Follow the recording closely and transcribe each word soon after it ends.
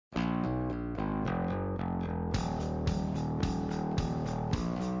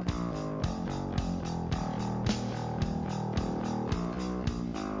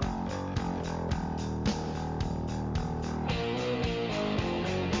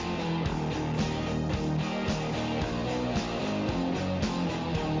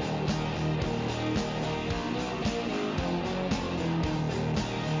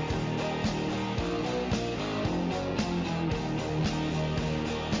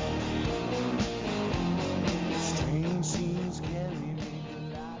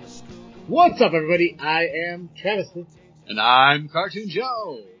What's up, everybody? I am Travis, And I'm Cartoon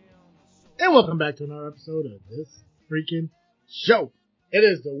Joe. and welcome back to another episode of This Freaking Show. It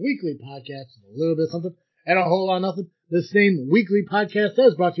is the weekly podcast with a little bit of something and a whole lot of nothing. The same weekly podcast that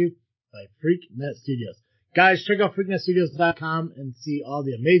is brought to you by FreakNet Studios. Guys, check out FreakNetStudios.com and see all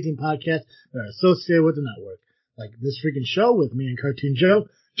the amazing podcasts that are associated with the network. Like This Freaking Show with me and Cartoon Joe,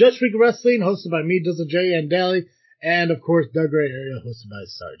 Just Freak Wrestling, hosted by me, Dizzle J, and Daly, and of course, Doug Gray Area, hosted by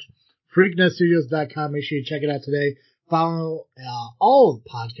Sarge. FreakNetStudios.com. Make sure you check it out today. Follow all the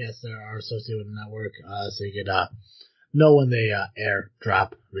podcasts that are associated with the network so you can know when they air,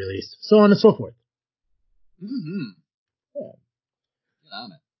 drop, release, so on and so forth. Mm-hmm. Yeah. Get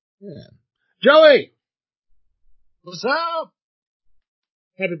on it. Yeah. Joey! What's up?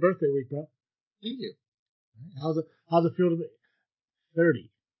 Happy birthday week, bro. Thank you. How's it feel to be 30?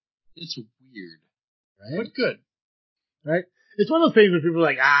 It's weird. Right? But good. Right? It's one of those things where people are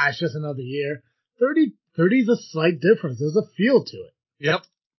like, it's just another year. 30 is a slight difference. There's a feel to it. Yep.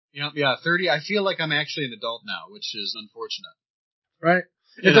 Yeah, 30. I feel like I'm actually an adult now, which is unfortunate. Right?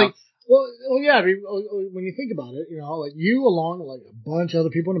 It's like, well, yeah, I mean, when you think about it, like you along with like a bunch of other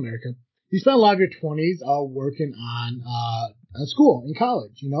people in America, you spent a lot of your 20s working on school, in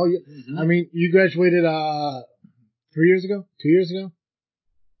college, Mm-hmm. I mean, you graduated 3 years ago? 2 years ago?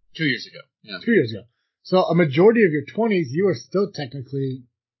 2 years ago. Yeah. 2 years ago. So a majority of your 20s, you are still technically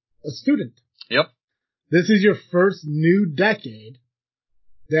a student. Yep. This is your first new decade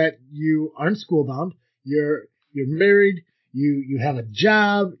that you aren't schoolbound. You're married. You have a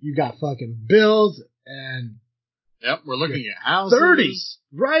job. You got fucking bills, and yep. We're looking at houses. 30,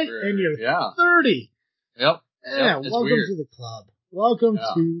 right? And you're 30. Yep. Yeah. It's welcome weird. to the club. Welcome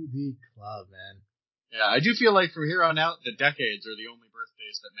to the club, man. Yeah, I do feel like from here on out, the decades are the only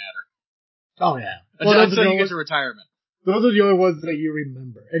birthdays that matter. Oh yeah. Until you get to retirement. Those are the only ones that you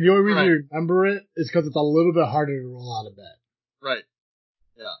remember, and the only reason you remember it is because it's a little bit harder to roll out of bed. Right.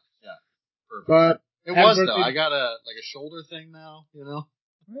 Yeah. Perfect. But it was though. I got a shoulder thing now,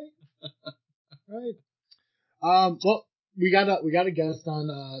 Right. Well, we got a guest on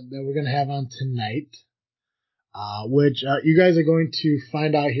that we're gonna have on tonight, which you guys are going to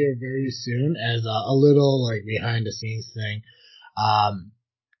find out here very soon as a little like behind the scenes thing.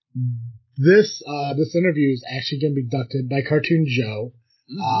 This interview is actually gonna be conducted by Cartoon Joe.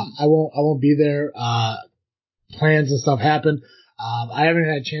 Mm-hmm. I won't be there. Plans and stuff happen. I haven't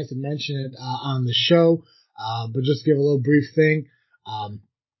had a chance to mention it on the show, but just to give a little brief thing.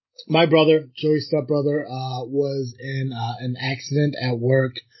 My brother, Joey's stepbrother, was in an accident at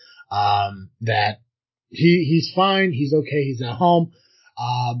work. That he's fine, he's okay, he's at home.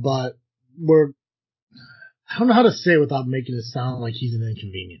 But I don't know how to say it without making it sound like he's an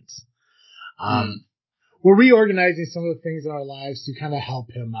inconvenience. We're reorganizing some of the things in our lives to kind of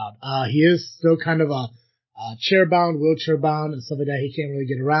help him out. He is still kind of a chair-bound, wheelchair-bound, and stuff like that. He can't really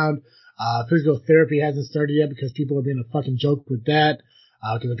get around. Physical therapy hasn't started yet because people are being a fucking joke with that.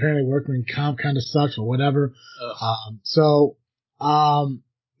 Because apparently workman comp kind of sucks or whatever.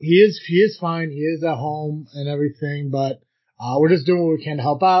 He is fine. He is at home and everything, but we're just doing what we can to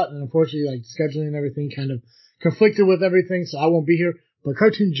help out. And unfortunately, like scheduling and everything kind of conflicted with everything, so I won't be here. But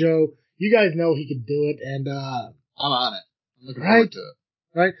Cartoon Joe, you guys know he can do it, and I'm on it. I'm looking forward to it.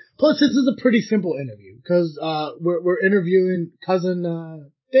 Right. Plus, this is a pretty simple interview because we're interviewing cousin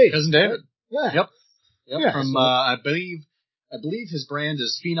Dave. Cousin David. Right? Yep. Yeah, from I believe his brand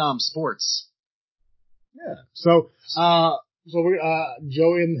is Phenom Sports. Yeah. So we're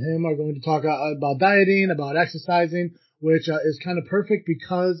Joey and him are going to talk about dieting, about exercising, which is kind of perfect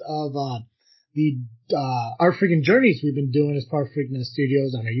because of our freaking journeys we've been doing as part of FreakNet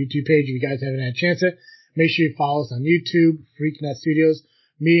Studios on our YouTube page. If you guys haven't had a chance yet, make sure you follow us on YouTube, FreakNet Studios.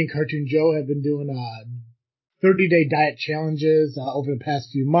 Me and Cartoon Joe have been doing 30-day diet challenges over the past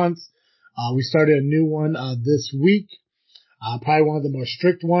few months. We started a new one this week, probably one of the more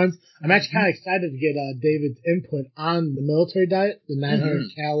strict ones. I'm actually kind of excited to get David's input on the military diet, the 900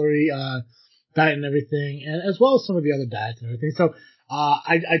 calorie diet and everything, and as well as some of the other diets and everything. So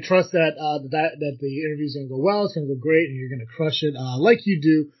I trust that that the interview is going to go well. It's going to go great, and you're going to crush it like you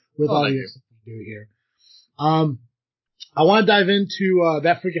do with all your stuff you do here. I want to dive into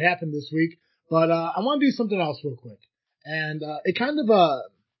that freaking happened this week, but I want to do something else real quick, and it kind of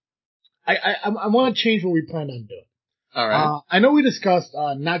I want to change what we planned on doing. All right. I know we discussed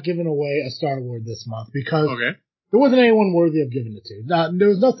not giving away a Star Award this month because there wasn't anyone worthy of giving it to. There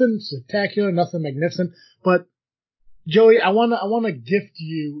was nothing spectacular, nothing magnificent, but Joey, I want to gift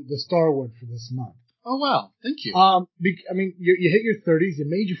you the Star Award for this month. Oh, wow. Thank you. I mean, you hit your 30s. You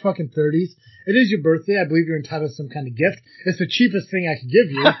made your fucking 30s. It is your birthday. I believe you're entitled to some kind of gift. It's the cheapest thing I could give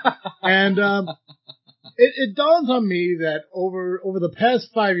you. And it dawns on me that over the past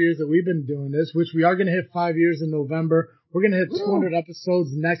 5 years that we've been doing this, which we are going to hit 5 years in November, we're going to hit 200 episodes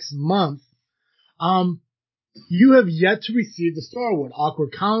next month. You have yet to receive the Star Award.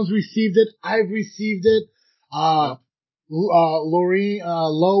 Awkward Collins received it. I've received it. Lorraine,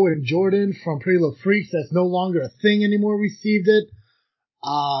 Lowe and Jordan from Pretty Little Freaks, that's no longer a thing anymore, received it.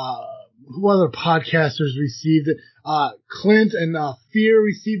 Who other podcasters received it? Clint and Fear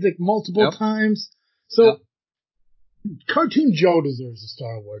received it multiple times. So, Cartoon Joe deserves a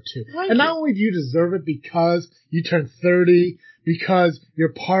Star Award too. And not only do you deserve it because you turned 30, because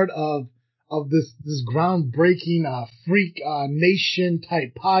you're part of this groundbreaking freak nation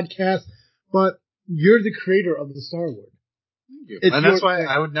type podcast, but you're the creator of the Star Award. And that's why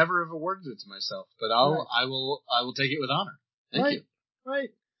I would never have awarded it to myself, but I will take it with honor. Thank you. Right.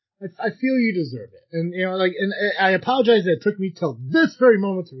 I feel you deserve it. And, and I apologize that it took me till this very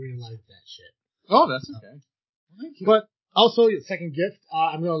moment to realize that shit. Oh, that's okay. Thank you. But also, your second gift,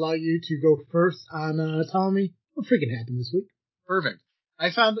 I'm going to allow you to go first on telling me what freaking happened this week. Perfect.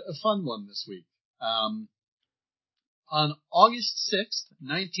 I found a fun one this week. On August 6th,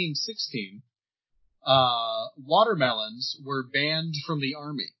 1916, watermelons were banned from the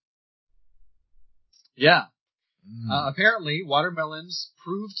army. Yeah. Apparently, watermelons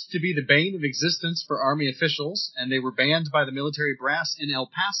proved to be the bane of existence for army officials, and they were banned by the military brass in El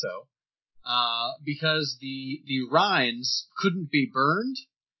Paso because the rinds couldn't be burned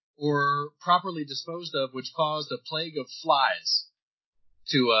or properly disposed of, which caused a plague of flies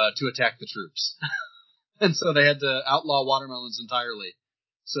to attack the troops. And so they had to outlaw watermelons entirely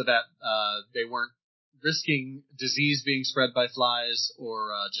so that they weren't risking disease being spread by flies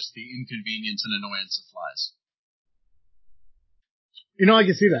or just the inconvenience and annoyance of flies. I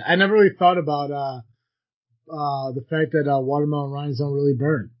can see that. I never really thought about the fact that watermelon rinds don't really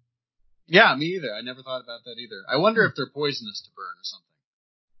burn. Yeah, me either. I never thought about that either. I wonder if they're poisonous to burn or something.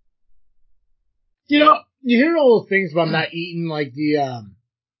 You hear all those things about not eating, like the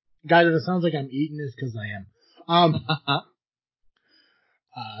guy that it sounds like I'm eating is because I am.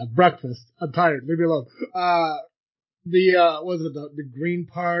 Breakfast. I'm tired. Leave me alone. The green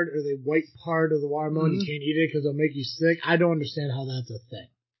part or the white part of the watermelon, you can't eat it because it'll make you sick. I don't understand how that's a thing.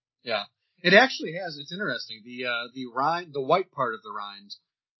 Yeah. It actually has, it's interesting. The rind, the white part of the rind,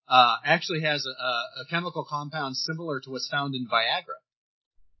 actually has a chemical compound similar to what's found in Viagra.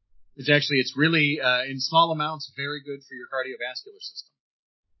 It's really, in small amounts, very good for your cardiovascular system.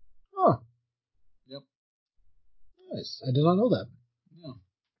 Oh. Yep. Nice. I did not know that. Yeah.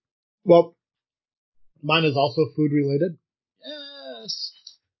 Well, mine is also food related. Yes.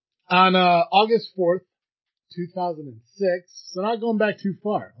 On August 4th, 2006, so not going back too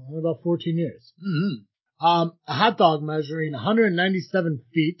far, only about 14 years. Mm-hmm. A hot dog measuring 197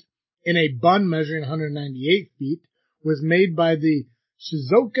 feet and a bun measuring 198 feet was made by the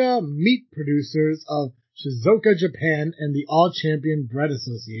Shizuoka meat producers of Shizuoka, Japan, and the All Champion Bread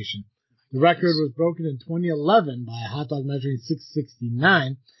Association. The record was broken in 2011 by a hot dog measuring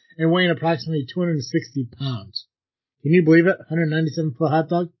 669 and weighing approximately 260 pounds. Can you believe it? 197-foot hot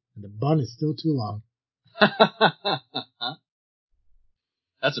dog, and the bun is still too long.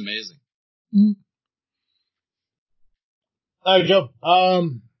 That's amazing. Mm. All right, Joe.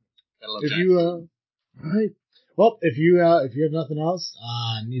 If you all right. Well, if you have nothing else,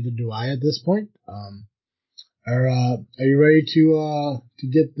 neither do I at this point. Are you ready to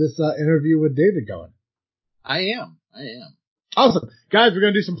get this interview with David going? I am. Awesome, guys. We're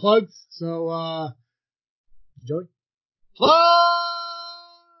gonna do some plugs. So, Joey. Plug!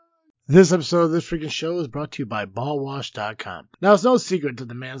 This episode of This Freaking Show is brought to you by BallWash.com. Now, it's no secret that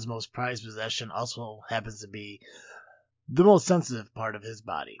the man's most prized possession also happens to be the most sensitive part of his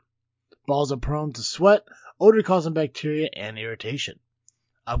body. Balls are prone to sweat, odor-causing bacteria, and irritation.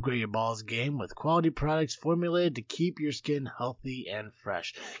 Upgrade your balls game with quality products formulated to keep your skin healthy and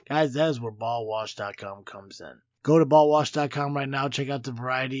fresh. Guys, that is where BallWash.com comes in. Go to BallWash.com right now. Check out the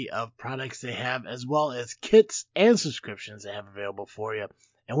variety of products they have, as well as kits and subscriptions they have available for you.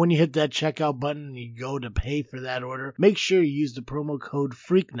 And when you hit that checkout button and you go to pay for that order, make sure you use the promo code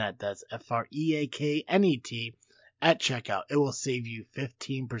FREAKNET, that's FREAKNET, at checkout. It will save you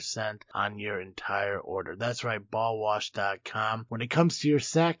 15% on your entire order. That's right, BallWash.com. When it comes to your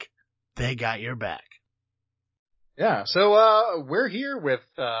sack, they got your back. Yeah, so we're here with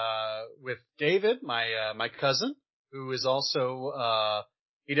David, my cousin, who is also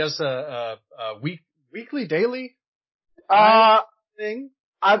he does a weekly, daily thing.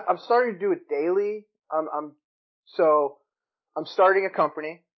 I'm starting to do it daily. So I'm starting a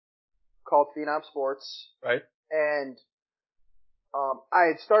company called Phenom Sports, Right. and I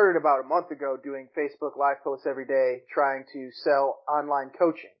had started about a month ago doing Facebook Live posts every day, trying to sell online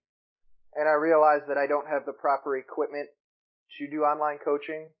coaching. And I realized that I don't have the proper equipment to do online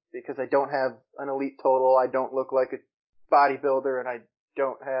coaching because I don't have an elite total, I don't look like a bodybuilder, and I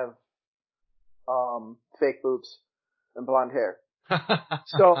don't have fake boobs and blonde hair.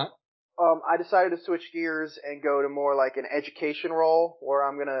 So I decided to switch gears and go to more like an education role where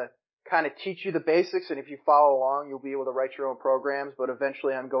I'm gonna kind of teach you the basics, and if you follow along, you'll be able to write your own programs. But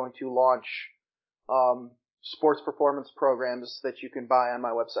eventually, I'm going to launch sports performance programs that you can buy on my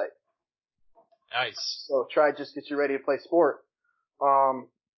website. Nice. So try just get you ready to play sport.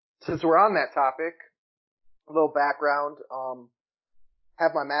 Since we're on that topic, a little background.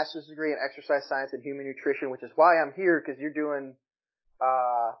 Have my master's degree in exercise science and human nutrition, which is why I'm here, because you're doing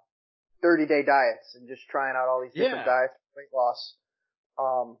 30-day diets and just trying out all these different diets for weight loss.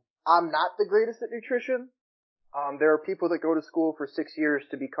 I'm not the greatest at nutrition. There are people that go to school for 6 years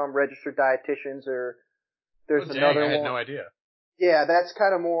to become registered dietitians, or there's another one. I had no idea. Yeah, that's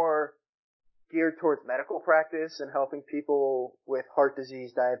kind of more geared towards medical practice and helping people with heart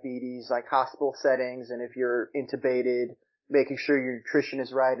disease, diabetes, like hospital settings, and if you're intubated, making sure your nutrition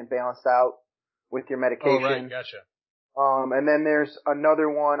is right and balanced out with your medication. Oh, right, gotcha. And then there's another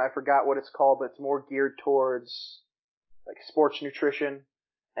one, I forgot what it's called, but it's more geared towards like sports nutrition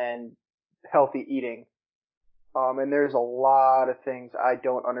and healthy eating. And there's a lot of things I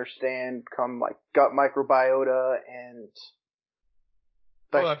don't understand, come like gut microbiota and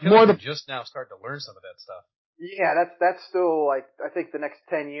like I feel like I'm just now starting to learn some of that stuff. Yeah, that's still like, I think the next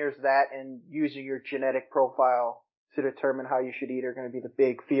 10 years that and using your genetic profile to determine how you should eat are going to be the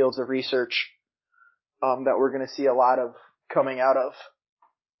big fields of research, that we're going to see a lot of coming out of.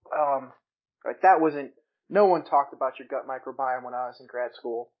 Like no one talked about your gut microbiome when I was in grad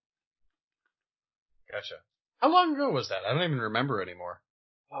school. Gotcha. How long ago was that? I don't even remember anymore.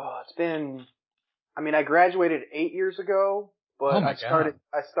 Oh, I graduated 8 years ago, but I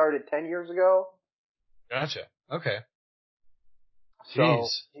started 10 years ago. Gotcha. Okay. So, Jeez.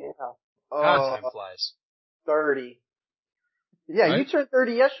 yeah. Time flies. 30. Yeah, right? You turned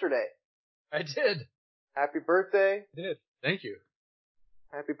 30 yesterday. I did. Happy birthday. I did. Thank you.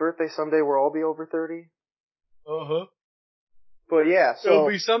 Happy birthday. Someday we'll all be over 30. Uh-huh. But yeah, so. It'll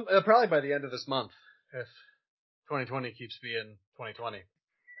be probably by the end of this month, if 2020 keeps being 2020.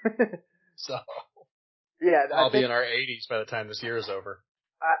 So. Yeah. I'll be in our 80s by the time this year is over.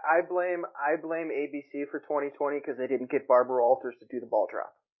 I blame ABC for 2020 because they didn't get Barbara Walters to do the ball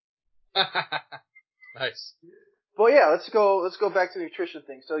drop. Nice. Well, yeah, let's go back to the nutrition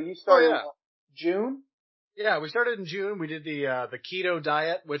thing. So you started June? Yeah, we started in June. We did the keto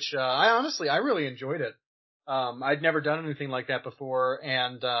diet, which I really enjoyed it. I'd never done anything like that before,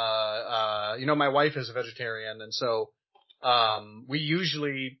 and my wife is a vegetarian, and so we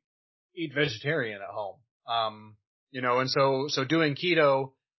usually eat vegetarian at home. And so doing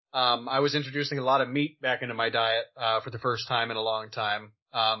keto, I was introducing a lot of meat back into my diet, for the first time in a long time.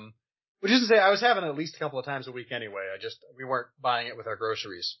 Which is to say I was having it at least a couple of times a week anyway. We weren't buying it with our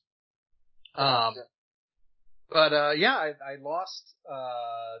groceries. I lost,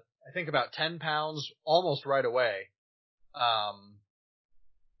 I think about 10 pounds almost right away. I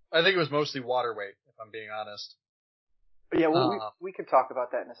think it was mostly water weight, if I'm being honest. Yeah, well, we can talk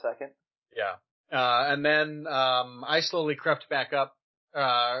about that in a second. Yeah. And then, I slowly crept back up.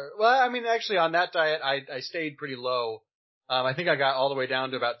 Actually on that diet, I stayed pretty low. I think I got all the way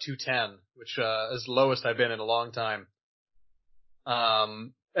down to about 210, which, is the lowest I've been in a long time.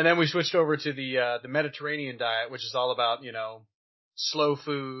 And then we switched over to the Mediterranean diet, which is all about, slow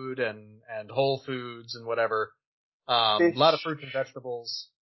food and whole foods and whatever. A lot of fruits and vegetables.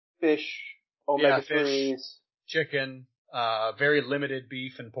 Fish, omega-3s. Fish, chicken, very limited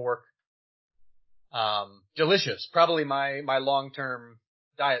beef and pork. Delicious. Probably my long-term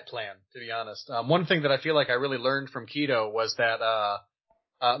diet plan, to be honest. One thing that I feel like I really learned from keto was that,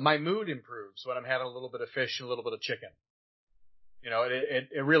 my mood improves when I'm having a little bit of fish and a little bit of chicken.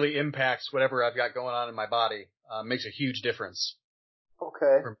 It really impacts whatever I've got going on in my body. Makes a huge difference.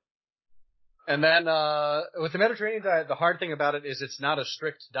 Okay. And then, with the Mediterranean diet, the hard thing about it is it's not a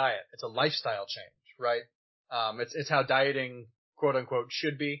strict diet. It's a lifestyle change, right? It's how dieting, quote unquote,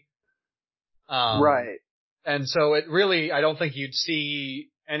 should be. Right. And so it really, I don't think you'd see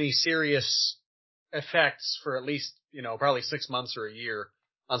any serious effects for at least, probably 6 months or a year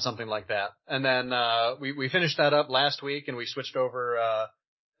on something like that. And then, we finished that up last week and we switched over, I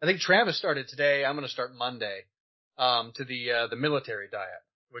think Travis started today. I'm going to start Monday, to the military diet,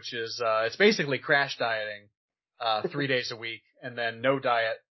 which is it's basically crash dieting 3 days a week and then no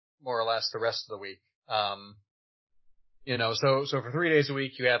diet more or less the rest of the week. So for 3 days a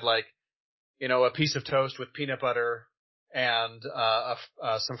week you had like, a piece of toast with peanut butter and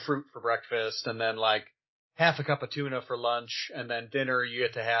some fruit for breakfast, and then like half a cup of tuna for lunch, and then dinner you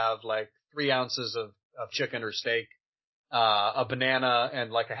get to have like 3 ounces of chicken or steak, a banana,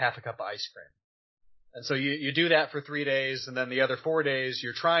 and like a half a cup of ice cream. And so you do that for 3 days, and then the other 4 days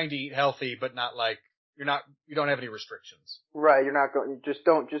you're trying to eat healthy, but not like you don't have any restrictions. Right, you're not going. Just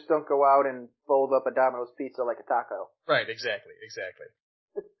don't go out and fold up a Domino's pizza like a taco. Right, exactly.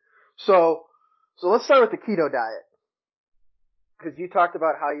 So let's start with the keto diet, because you talked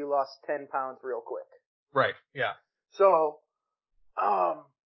about how you lost 10 pounds real quick. Right. Yeah. So,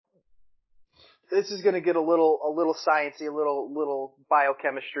 this is gonna get a little sciencey, a little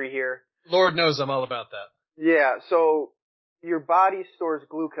biochemistry here. Lord knows I'm all about that. Yeah, so your body stores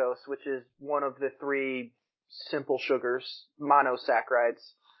glucose, which is one of the 3 simple sugars,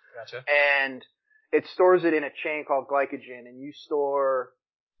 monosaccharides. Gotcha. And it stores it in a chain called glycogen, and you store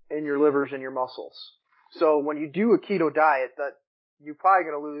in your livers and your muscles. So when you do a keto diet, that you're probably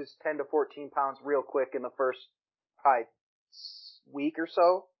going to lose 10 to 14 pounds real quick in the first week or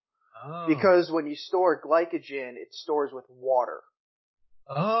so. Oh. Because when you store glycogen, it stores with water.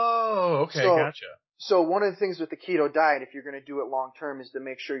 Oh, okay, gotcha. So one of the things with the keto diet, if you're going to do it long term, is to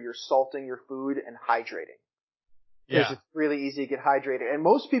make sure you're salting your food and hydrating. Because it's really easy to get hydrated. And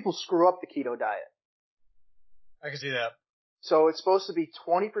most people screw up the keto diet. I can see that. So it's supposed to be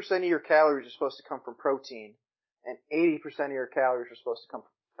 20% of your calories are supposed to come from protein, and 80% of your calories are supposed to come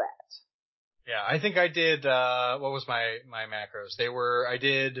from fat. Yeah, I think I did, what was my macros?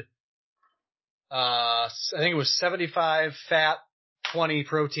 I think it was 75 fat, 20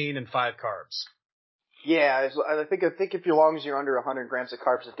 protein, and 5 carbs. Yeah, I think if as long as you're under 100 grams of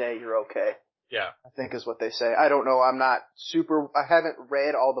carbs a day, you're okay. Yeah. I think is what they say. I don't know. I haven't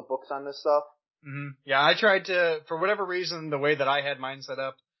read all the books on this stuff. Mm-hmm. Yeah, I tried to, for whatever reason, the way that I had mine set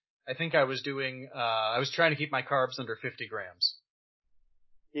up, I think I was I was trying to keep my carbs under 50 grams.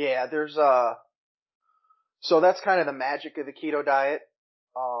 Yeah, so that's kind of the magic of the keto diet,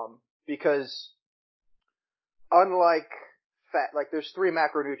 because unlike fat, like there's 3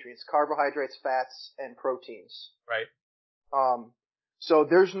 macronutrients: carbohydrates, fats, and proteins. Right. So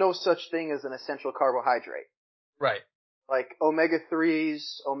there's no such thing as an essential carbohydrate. Right. Like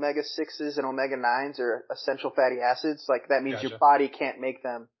omega-3s, omega-6s, and omega-9s are essential fatty acids. Like that means your body can't make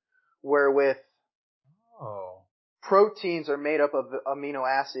them. Wherewith proteins are made up of amino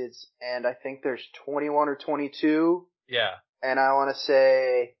acids, and I think there's 21 or 22. Yeah. And I want to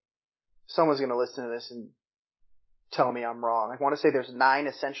say, someone's going to listen to this and tell me I'm wrong. I want to say there's 9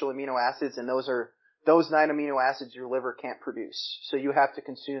 essential amino acids, and those 9 amino acids your liver can't produce. So you have to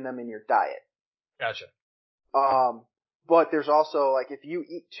consume them in your diet. Gotcha. But there's also, like, if you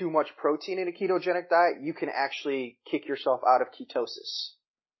eat too much protein in a ketogenic diet, you can actually kick yourself out of ketosis.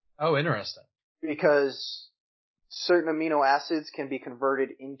 Oh, interesting. Because certain amino acids can be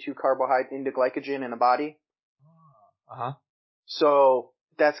converted into glycogen in the body. Uh-huh. So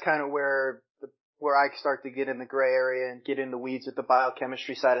that's kind of where I start to get in the gray area and get in the weeds with the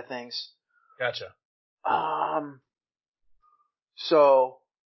biochemistry side of things. Gotcha. So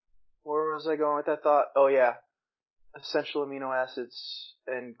where was I going with that thought? Oh yeah. Essential amino acids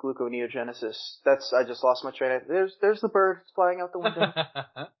and gluconeogenesis. I just lost my train of, there's the bird flying out the window.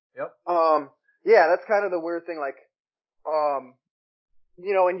 Yep. Yeah, that's kind of the weird thing, like, and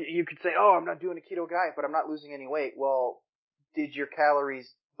you could say, oh, I'm not doing a keto diet, but I'm not losing any weight. Well, did your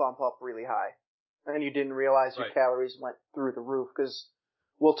calories bump up really high? And you didn't realize your calories went through the roof, because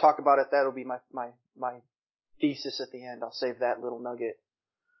we'll talk about it. That'll be my thesis at the end. I'll save that little nugget.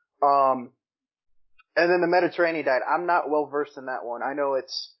 And then the Mediterranean diet, I'm not well versed in that one. I know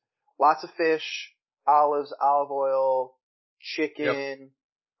it's lots of fish, olives, olive oil, chicken,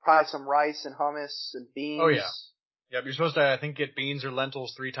 probably some rice and hummus and beans. Oh yeah. Yep, you're supposed to, I think, get beans or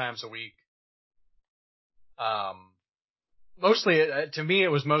lentils 3 times a week. Mostly, to me, it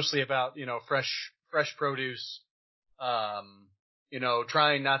was mostly about, fresh produce,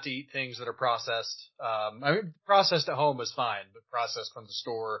 trying not to eat things that are processed. Processed at home is fine, but processed from the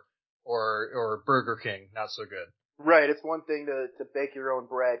store or Burger King, not so good. Right. It's one thing to bake your own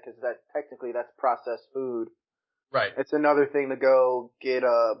bread, because that's processed food. Right. It's another thing to go get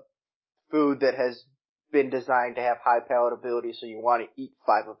a food that has been designed to have high palatability, so you want to eat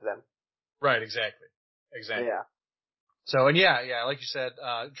 5 of them. Right. Exactly. Yeah. So, and yeah, like you said,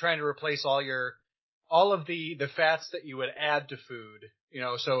 trying to replace all of the fats that you would add to food,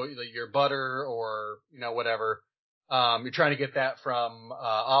 so your butter or, whatever, You're trying to get that from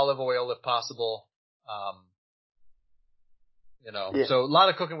olive oil if possible. Yeah. So a lot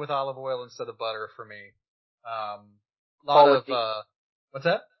of cooking with olive oil instead of butter for me. What's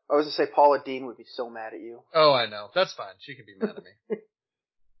that? I was gonna say Paula Dean would be so mad at you. Oh, I know. That's fine. She can be mad at me.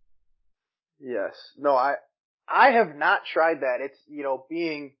 Yes. No, I have not tried that. It's,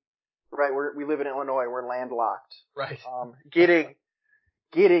 being, right, we live in Illinois, we're landlocked. Right.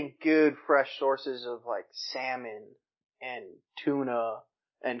 Getting good fresh sources of like salmon and tuna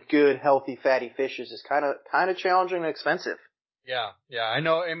and good healthy fatty fishes is kind of challenging and expensive. Yeah, I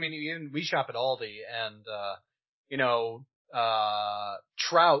know. I mean, even we shop at Aldi, and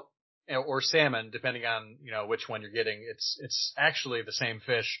trout or salmon, depending on which one you're getting. It's actually the same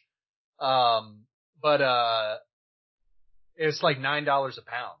fish, but it's like $9 a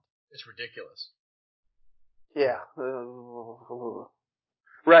pound. It's ridiculous. Yeah.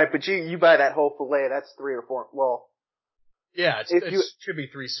 Right, but you buy that whole fillet. That's 3 or 4. Well. Yeah, it should be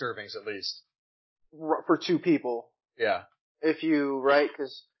 3 servings at least for 2 people. Yeah. If you, right,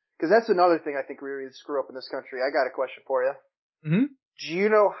 because that's another thing I think we really screw up in this country. I got a question for you. Mm-hmm. Do you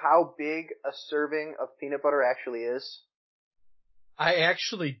know how big a serving of peanut butter actually is? I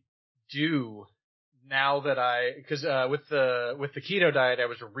actually do now that because with the keto diet, I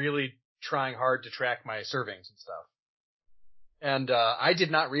was really trying hard to track my servings and stuff. And I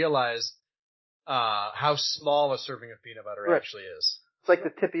did not realize how small a serving of peanut butter actually is. It's like the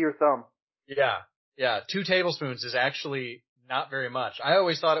tip of your thumb. Yeah. 2 tablespoons is actually not very much. I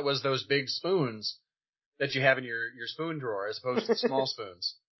always thought it was those big spoons that you have in your spoon drawer as opposed to the small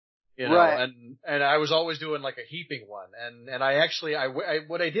spoons. Right. And I was always doing like a heaping one. And I actually,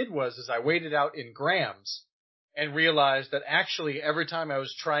 what I did was I weighed it out in grams and realized that actually every time I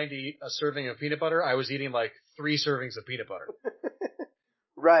was trying to eat a serving of peanut butter, I was eating like 3 servings of peanut butter.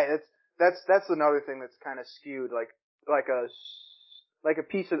 Right. That's another thing that's kind of skewed. Like a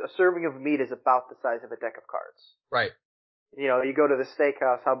serving of meat is about the size of a deck of cards. Right. You go to the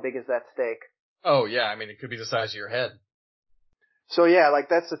steakhouse, how big is that steak? Oh yeah, I mean it could be the size of your head. So yeah, like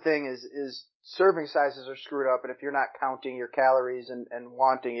that's the thing is serving sizes are screwed up, and if you're not counting your calories and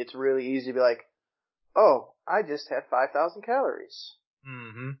wanting, it's really easy to be like, oh, I just had 5,000 calories.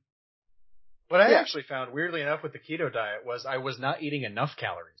 Mm-hmm. What I actually found weirdly enough with the keto diet was I was not eating enough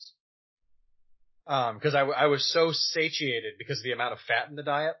calories. Because I was so satiated because of the amount of fat in the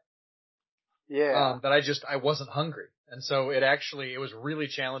diet. Yeah. That I wasn't hungry. And so it was really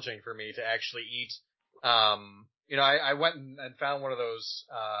challenging for me to actually eat. I went and found one of those,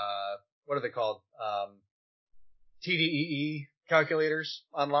 what are they called? TDEE calculators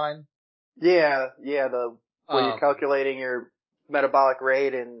online. Yeah. Where you're calculating your metabolic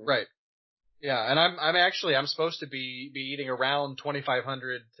rate and. Right. Yeah. And I'm supposed to be eating around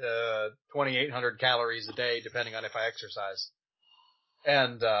 2,500 to 2,800 calories a day, depending on if I exercise.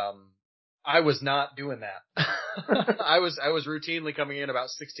 And, I was not doing that. I was routinely coming in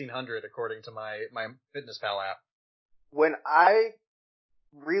about 1,600 according to my FitnessPal app. When I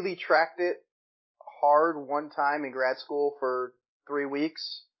really tracked it hard one time in grad school for 3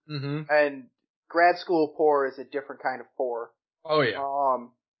 weeks, and grad school poor is a different kind of poor. Oh yeah.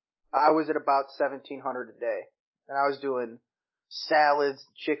 I was at about 1,700 a day, and I was doing salads,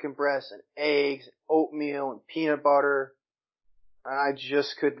 chicken breasts, and eggs, and oatmeal, and peanut butter, and I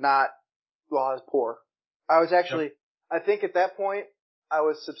just could not. Well, I was poor. I was actually, I think at that point, I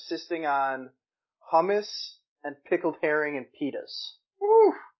was subsisting on hummus and pickled herring and pitas.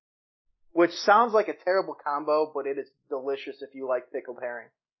 Woo! Which sounds like a terrible combo, but it is delicious if you like pickled herring.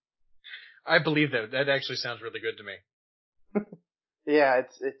 I believe that. That actually sounds really good to me. Yeah,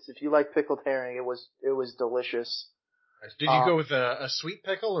 it's if you like pickled herring, it was delicious. Did you go with a sweet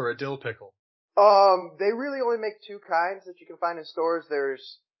pickle or a dill pickle? They really only make 2 kinds that you can find in stores.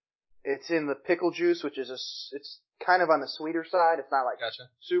 It's in the pickle juice, which is it's kind of on the sweeter side. It's not like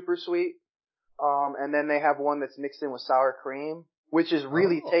super sweet. And then they have one that's mixed in with sour cream, which is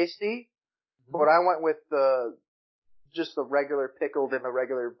really tasty. But I went with just the regular pickled and the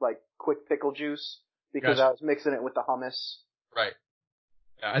regular like quick pickle juice because I was mixing it with the hummus. Right.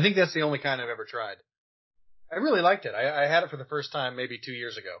 Yeah, I think that's the only kind I've ever tried. I really liked it. I had it for the first time maybe 2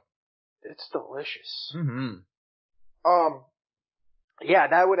 years ago. It's delicious. Mm-hmm. Yeah,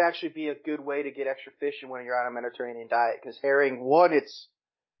 that would actually be a good way to get extra fish in when you're on a Mediterranean diet. Because herring, one, it's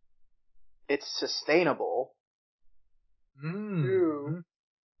sustainable. Mm-hmm. 2,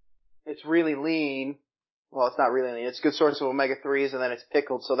 it's really lean. Well, it's not really lean. It's a good source of omega-3s, and then it's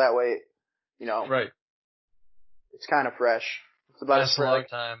pickled, so that way, right. It's kind of fresh. It's about a long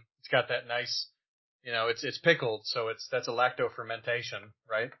time. It's got that nice, it's pickled, so that's a lacto fermentation,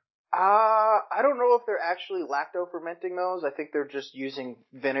 right? I don't know if they're actually lacto-fermenting those. I think they're just using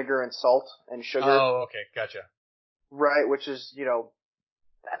vinegar and salt and sugar. Oh, okay. Gotcha. Right, which is,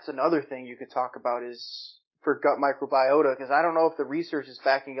 that's another thing you could talk about is for gut microbiota, because I don't know if the research is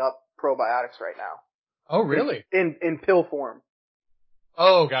backing up probiotics right now. Oh, really? In pill form.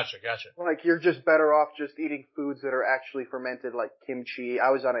 Oh, gotcha. Like, you're just better off just eating foods that are actually fermented, like kimchi. I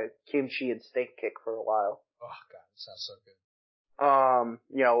was on a kimchi and steak kick for a while. Oh, God, it sounds so good.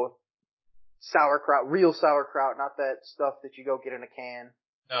 Sauerkraut, real sauerkraut, not that stuff that you go get in a can.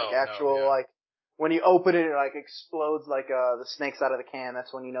 No, like actual, like, when you open it, it like explodes like the snakes out of the can.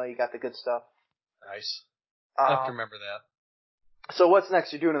 That's when you know you got the good stuff. Nice. I have to remember that. So what's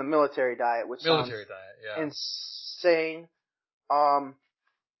next? You're doing a military diet, which military diet, yeah. Insane.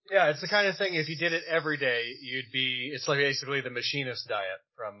 Yeah, it's the kind of thing, if you did it every day, it's like basically the machinist diet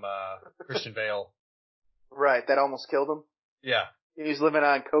from Christian Bale. Right, that almost killed him. Yeah. He was living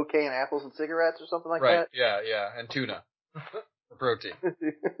on cocaine, apples, and cigarettes or something like that? Right, yeah, and tuna. For protein.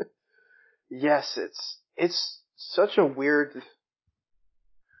 Yes, it's such a weird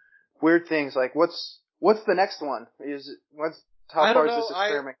things. Like, what's the next one? How far is this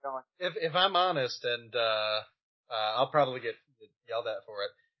experiment going? If I'm honest, and I'll probably get yelled at for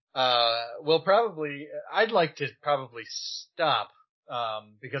it, I'd like to probably stop,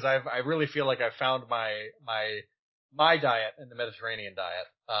 because I really feel like I found my diet in the Mediterranean diet,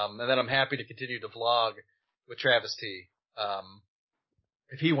 and then I'm happy to continue to vlog with Travis T.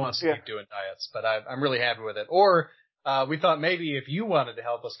 If he wants to keep doing diets, but I'm really happy with it. Or we thought maybe if you wanted to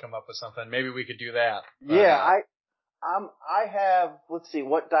help us come up with something, maybe we could do that. But, I have. Let's see,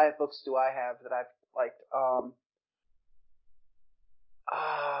 what diet books do I have that I've liked?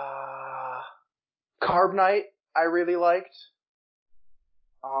 Carb Night I really liked.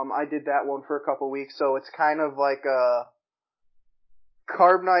 I did that one for a couple weeks, so it's kind of like a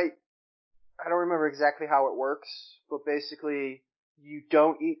Carb Night. I don't remember exactly how it works, but basically you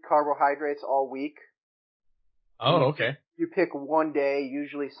don't eat carbohydrates all week. Oh, okay. You pick one day,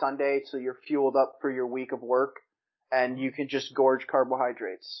 usually Sunday, so you're fueled up for your week of work, and you can just gorge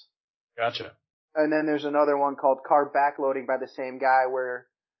carbohydrates. Gotcha. And then there's another one called Carb Backloading by the same guy where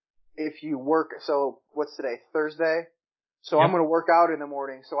if you work, so what's today? Thursday? So Yep. I'm going to work out in the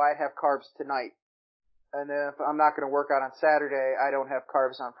morning, so I have carbs tonight. And then if I'm not going to work out on Saturday, I don't have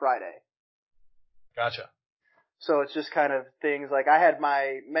carbs on Friday. Gotcha. So it's just kind of things like I had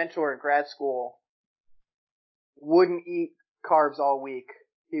my mentor in grad school wouldn't eat carbs all week.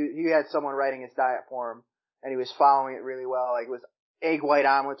 He had someone writing his diet for him, and he was following it really well. Like, it was egg white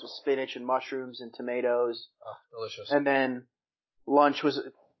omelets with spinach and mushrooms and tomatoes. Oh, delicious. And then lunch was,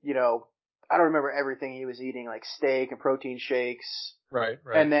 I don't remember everything he was eating, like steak and protein shakes. Right.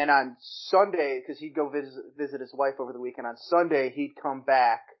 And then on Sunday, because he'd go visit his wife over the weekend, on Sunday he'd come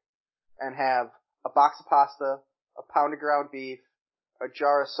back and have a box of pasta, a pound of ground beef, a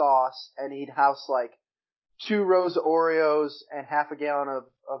jar of sauce, and he'd house like 2 rows of Oreos and half a gallon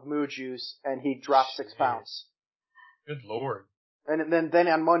of Moo Juice, and he'd drop 6 pounds. Good Lord. And then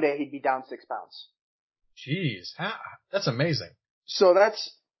on Monday he'd be down 6 pounds. Jeez, that's amazing. So that's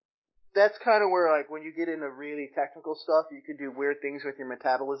kind of where, like, when you get into really technical stuff, you can do weird things with your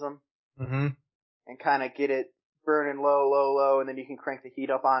metabolism. Mm-hmm. And kind of get it burning low, and then you can crank the heat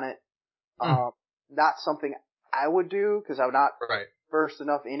up on it. Not something I would do, because I'm not versed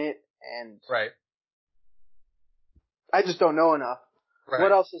enough in it, and I just don't know enough. Right.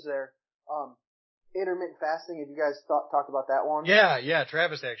 What else is there? Intermittent fasting. Have you guys talked about that one? Yeah.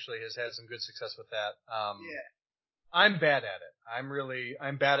 Travis actually has had some good success with that. I'm bad at it.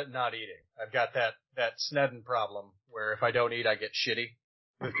 I'm bad at not eating. I've got that Sneddon problem where if I don't eat, I get shitty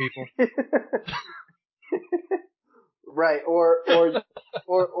with people. Right. Or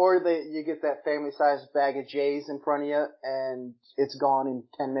you get that family sized bag of J's in front of you and it's gone in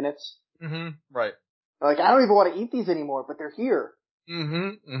 10 minutes. Mm-hmm. Right. Like, I don't even want to eat these anymore, but they're here.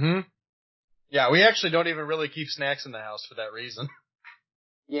 Mm-hmm. Mm-hmm. Yeah, we actually don't even really keep snacks in the house for that reason.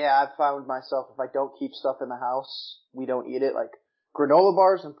 Yeah, I've found myself, if I don't keep stuff in the house, we don't eat it. Like, granola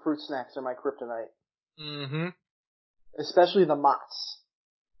bars and fruit snacks are my kryptonite. Mm-hmm. Especially the Mott's.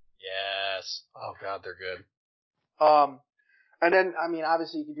 Yes. Oh, God, they're good. And then, I mean,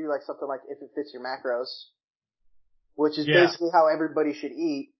 obviously you can do like something like If It Fits Your Macros, which is basically how everybody should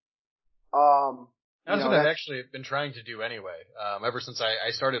eat. That's what I've actually been trying to do anyway. Ever since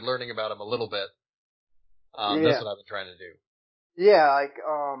I started learning about them a little bit. That's what I've been trying to do. Yeah, like,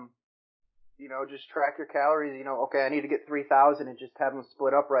 just track your calories, okay, I need to get 3,000 and just have them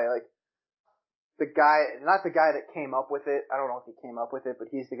split up right. Like, not the guy that came up with it, I don't know if he came up with it, but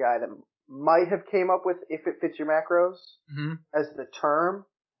he's the guy that might have came up with If It Fits Your Macros as the term.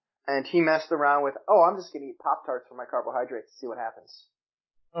 And he messed around with, I'm just going to eat Pop-Tarts for my carbohydrates to see what happens.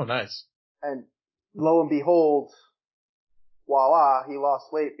 Oh, nice. And lo and behold, voila, he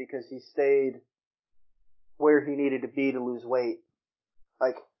lost weight because he stayed where he needed to be to lose weight.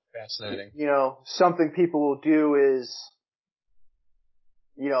 Like, Fascinating. you know, something people will do is,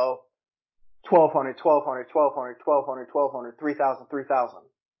 you know, 1,200, 1,200, 1,200, 1,200, 1,200, 3,000, 3,000.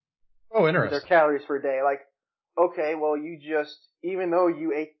 Oh, interesting. Their calories per day. Like, okay, well, you just, even though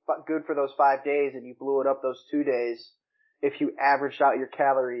you ate good for those 5 days and you blew it up those 2 days, if you averaged out your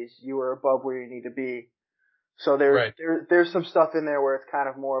calories, you were above where you need to be. So there's some stuff in there where it's kind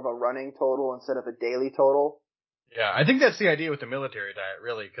of more of a running total instead of a daily total. Yeah, I think that's the idea with the military diet,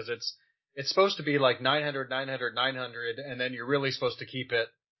 really, because it's supposed to be like 900, 900, 900, and then you're really supposed to keep it,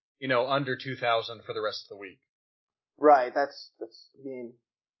 you know, under 2,000 for the rest of the week. Right. That's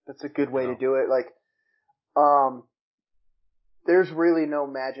a good way to do it. Like, there's really no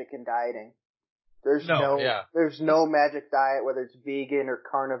magic in dieting. There's no magic diet, whether it's vegan or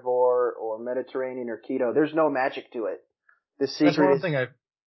carnivore or Mediterranean or keto. There's no magic to it. The secret That's one thing I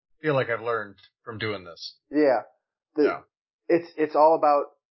feel like I've learned from doing this. Yeah. It's all about,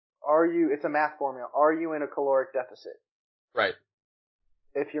 it's a math formula. Are you in a caloric deficit? Right.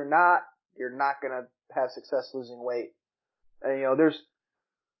 If you're not gonna have success losing weight. And you know, there's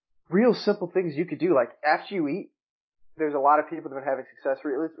real simple things you could do. Like, after you eat, there's a lot of people that have been having success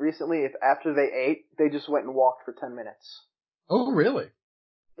recently. If after they ate, they just went and walked for 10 minutes. Oh, really?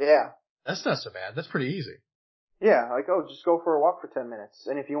 Yeah. That's not so bad. That's pretty easy. Yeah, like, just go for a walk for 10 minutes.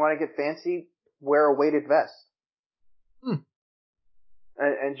 And if you want to get fancy, wear a weighted vest.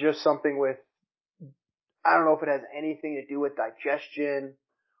 And just something with, I don't know if it has anything to do with digestion,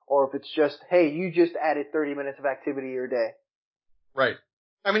 or if it's just, hey, you just added 30 minutes of activity to your day. Right.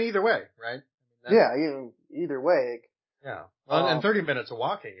 I mean, either way, right? Either way. Yeah. Well, and 30 minutes of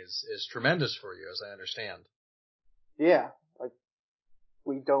walking is tremendous for you, as I understand. Yeah. Like,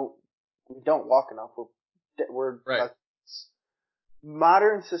 we don't walk enough. We're right.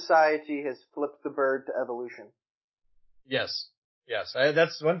 Modern society has flipped the bird to evolution. Yes.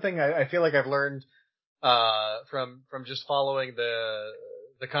 That's one thing I feel like I've learned, from just following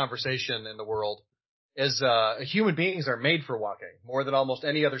the conversation in the world is, human beings are made for walking more than almost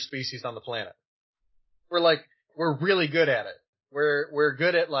any other species on the planet. We're really good at it. We're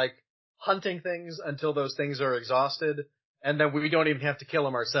good at, like, hunting things until those things are exhausted, and then we don't even have to kill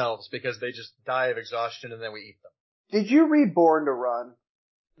them ourselves because they just die of exhaustion and then we eat them. Did you read Born to Run?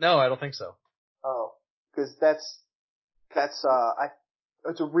 No, I don't think so. Oh, because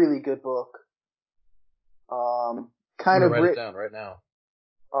it's a really good book. I'm gonna write it down right now.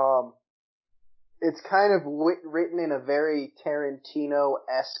 It's kind of written in a very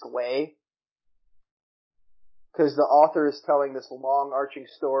Tarantino-esque way. Because the author is telling this long arching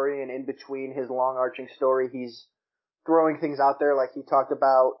story, and in between his long arching story, he's throwing things out there. Like, he talked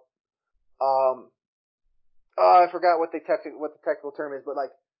about, I forgot what the technical term is, but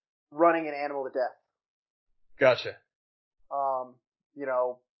like running an animal to death. Gotcha. You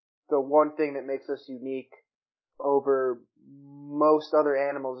know, the one thing that makes us unique over most other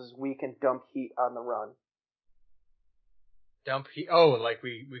animals is we can dump heat on the run. Dump heat? Oh, like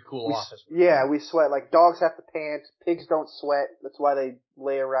we cool off. Yeah, we sweat. Like, dogs have to pant. Pigs don't sweat. That's why they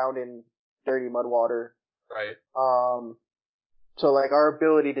lay around in dirty mud water. Right. So like, our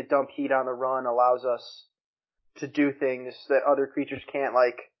ability to dump heat on the run allows us to do things that other creatures can't,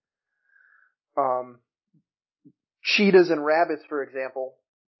 like, cheetahs and rabbits, for example,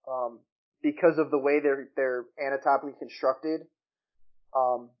 because of the way they're anatomically constructed,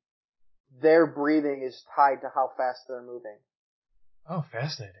 their breathing is tied to how fast they're moving. Oh,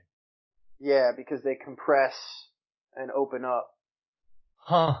 fascinating. Yeah, because they compress and open up.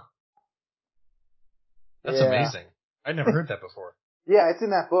 Huh. That's amazing. I'd never heard that before. Yeah, it's in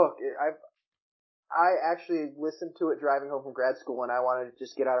that book. I actually listened to it driving home from grad school, and I wanted to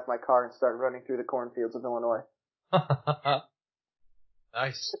just get out of my car and start running through the cornfields of Illinois.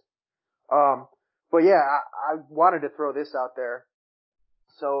 Nice. But yeah, I wanted to throw this out there.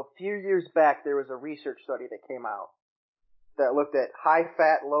 So a few years back, there was a research study that came out that looked at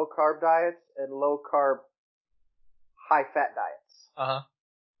high-fat, low-carb diets and low-carb, high-fat diets. Uh-huh.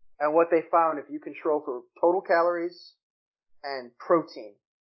 And what they found, if you control for total calories and protein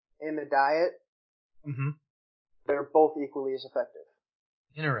in the diet, they're both equally as effective.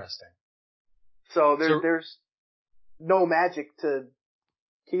 Interesting. So there's no magic to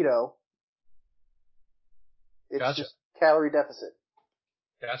keto. It's just calorie deficit.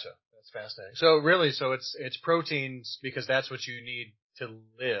 Gotcha. That's fascinating. So really, it's proteins because that's what you need to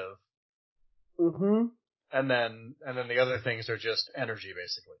live. Mm-hmm. And then the other things are just energy,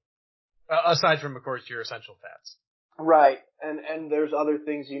 basically. Aside from, of course, your essential fats. Right. And there's other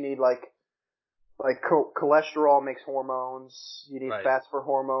things you need, like cholesterol makes hormones. You need fats for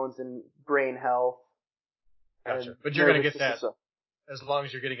hormones and brain health. Gotcha. But you're going to get that. As long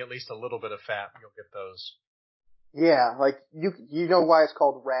as you're getting at least a little bit of fat, you'll get those. Yeah, like you know why it's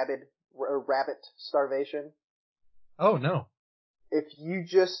called rabbit starvation? Oh no. If you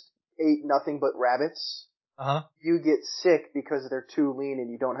just ate nothing but rabbits, you get sick because they're too lean and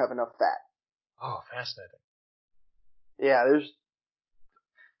you don't have enough fat. Oh, fascinating. Yeah, there's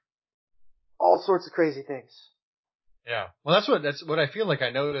all sorts of crazy things. Yeah. Well, that's what I feel like I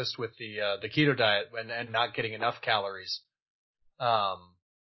noticed with the keto diet and not getting enough calories.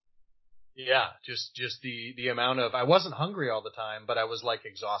 Yeah, just the amount of, I wasn't hungry all the time, but I was like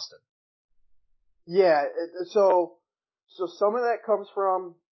exhausted. Yeah, so some of that comes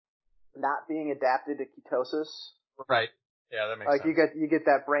from not being adapted to ketosis. Right. Yeah, that makes sense. Like you get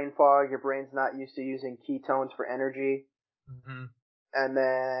that brain fog, your brain's not used to using ketones for energy. Mm-hmm. And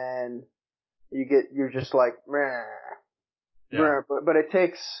then you're just like, meh. Yeah. But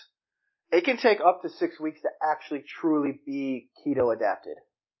it can take up to 6 weeks to actually truly be keto adapted.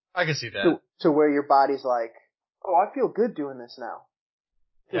 I can see that. To where your body's like, oh, I feel good doing this now.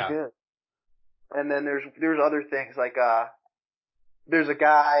 I feel good. And then there's other things like, there's a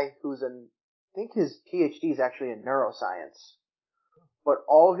guy who's I think his PhD is actually in neuroscience, but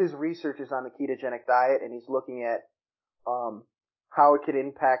all his research is on the ketogenic diet, and he's looking at, how it could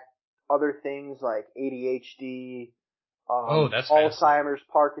impact other things like ADHD, that's Alzheimer's,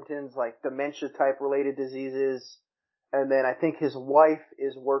 Parkinson's, like dementia type related diseases. And then I think his wife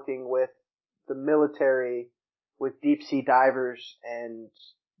is working with the military with deep sea divers and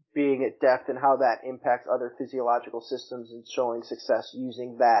being at depth and how that impacts other physiological systems and showing success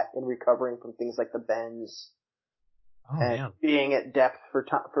using that in recovering from things like the bends. Oh, man. Being at depth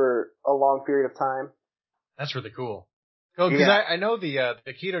for a long period of time. That's really cool. Oh, because I know the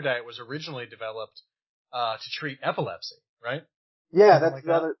keto diet was originally developed to treat epilepsy, right? Yeah,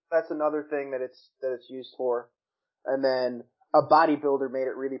 that's another thing that it's used for. And then a bodybuilder made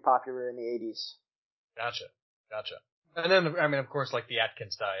it really popular in the 80s. Gotcha. And then, I mean, of course, like the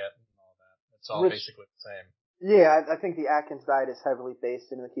Atkins diet and all that. It's all basically the same. Yeah, I think the Atkins diet is heavily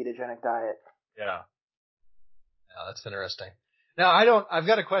based in the ketogenic diet. Yeah. Yeah, that's interesting. Now, I've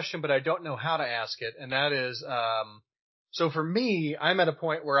got a question, but I don't know how to ask it, and that is, so for me, I'm at a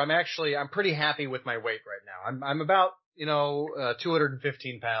point where I'm pretty happy with my weight right now. I'm about,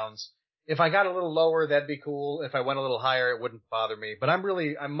 215 pounds. If I got a little lower, that'd be cool. If I went a little higher, it wouldn't bother me. But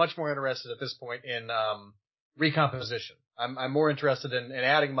I'm much more interested at this point in, recomposition. I'm more interested in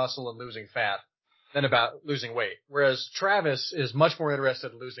adding muscle and losing fat than about losing weight. Whereas Travis is much more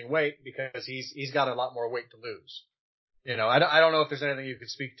interested in losing weight because he's got a lot more weight to lose. I don't know if there's anything you could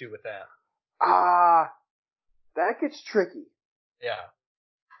speak to with that. That gets tricky. Yeah.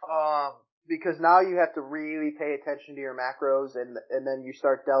 Because now you have to really pay attention to your macros and then you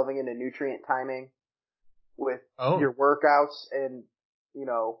start delving into nutrient timing with your workouts. And,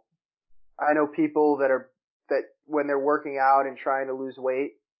 I know people that when they're working out and trying to lose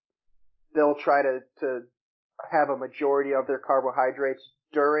weight, they'll try to have a majority of their carbohydrates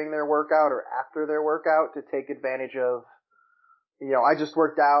during their workout or after their workout to take advantage of, I just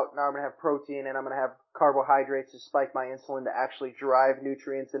worked out, now I'm going to have protein and I'm going to have carbohydrates to spike my insulin to actually drive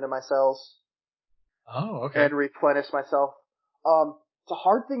nutrients into my cells. Oh, okay. And replenish myself. It's a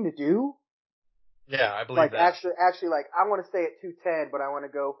hard thing to do. Yeah, I believe that. Actually, like, I want to stay at 210, but I want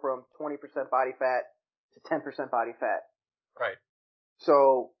to go from 20% body fat to 10% body fat. Right.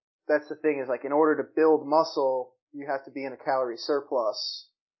 So, that's the thing is, like, in order to build muscle, you have to be in a calorie surplus.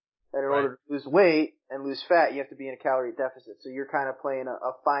 And in order to lose weight and lose fat, you have to be in a calorie deficit. So you're kind of playing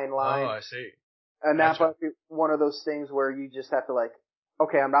a fine line. Oh, I see. And that might be one of those things where you just have to like,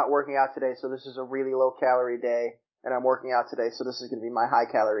 okay, I'm not working out today, so this is a really low calorie day. And I'm working out today, so this is going to be my high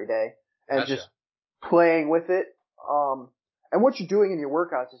calorie day. And just playing with it. And what you're doing in your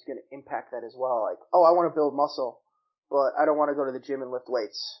workouts is going to impact that as well. Like, oh, I want to build muscle, but I don't want to go to the gym and lift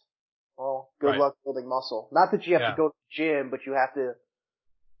weights. Well, good luck building muscle. Not that you have to go to the gym, but you have to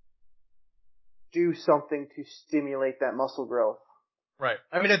do something to stimulate that muscle growth. Right.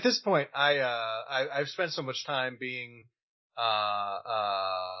 I mean, at this point, I've spent so much time being,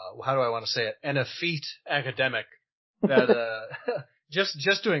 how do I want to say it? An effete academic that,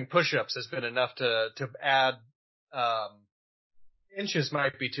 just doing push-ups has been enough to add, inches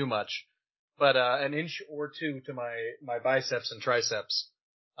might be too much, but, an inch or two to my biceps and triceps,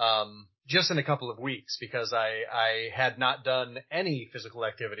 just in a couple of weeks because I had not done any physical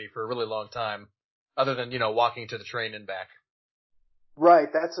activity for a really long time other than, walking to the train and back. Right.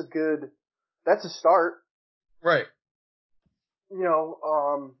 That's a good that's a start. Right. You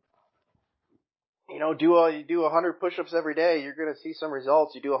do 100 push-ups every day, you're gonna see some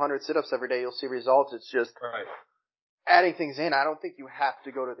results. You do 100 sit-ups every day, you'll see results. It's just Right. adding things in. I don't think you have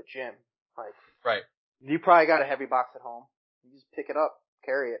to go to the gym. Like, Right. you probably got a heavy box at home. You just pick it up,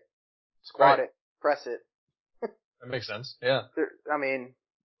 carry it, squat Right. it, press it. That makes sense. Yeah. I mean,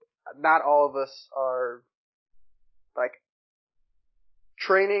 not all of us are, like,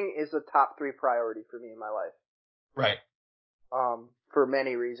 training is a top 3 priority for me in my life. Right. For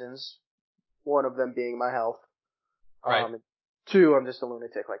many reasons. One of them being my health. Right. 2, I'm just a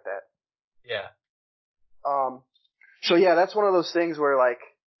lunatic like that. Yeah. So yeah, that's one of those things where, like,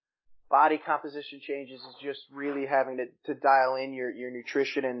 body composition changes is just really having to dial in your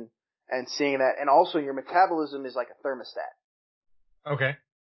nutrition and seeing that. And also your metabolism is like a thermostat. Okay.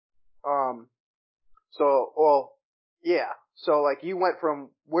 So like you went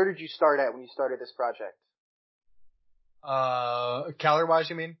from, where did you start at when you started this project? Calorie-wise,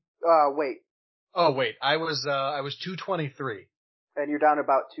 you mean? Weight. Oh, wait. I was 223. And you're down to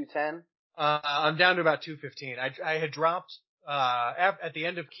about 210? I'm down to about 215. I had dropped, at the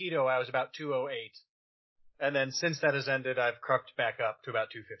end of keto, I was about 208. And then since that has ended, I've crept back up to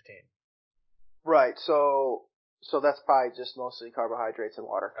about 215. Right. So that's probably just mostly carbohydrates and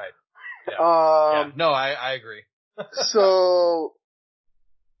water. Right. Yeah. Yeah. No, I agree. So,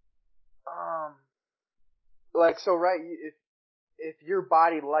 right, if your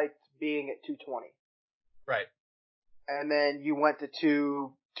body liked being at 220. Right. And then you went to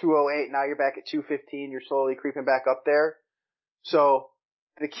 208, now you're back at 215, you're slowly creeping back up there. So,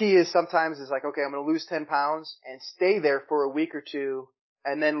 the key is sometimes is like, okay, I'm gonna lose 10 pounds and stay there for a week or two,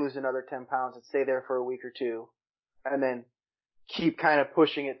 and then lose another 10 pounds and stay there for a week or two, and then keep kind of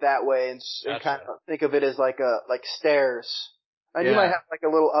pushing it that way and kind of think of it as like stairs. And you might have like a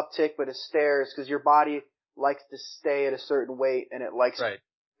little uptick, but it's stairs because your body likes to stay at a certain weight and it likes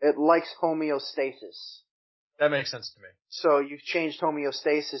homeostasis. That makes sense to me. So you've changed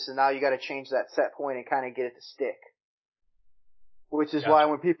homeostasis and now you got to change that set point and kind of get it to stick. Which is why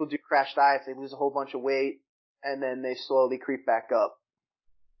when people do crash diets, they lose a whole bunch of weight and then they slowly creep back up.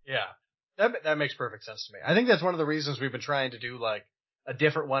 Yeah. That makes perfect sense to me. I think that's one of the reasons we've been trying to do like a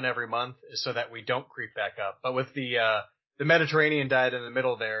different one every month is so that we don't creep back up. But with the Mediterranean diet in the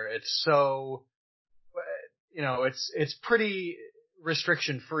middle there, it's so, it's pretty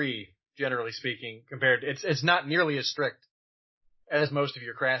restriction free, generally speaking, it's not nearly as strict as most of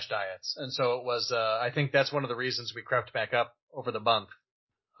your crash diets. And so it was, I think that's one of the reasons we crept back up over the month.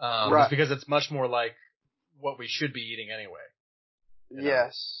 Right. Because it's much more like what we should be eating anyway.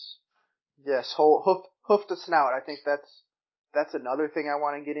 Yes, whole hoof to snout. I think that's another thing I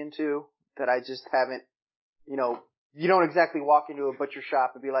want to get into that I just haven't, you don't exactly walk into a butcher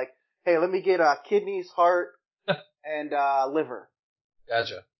shop and be like, hey, let me get kidneys, heart, and liver.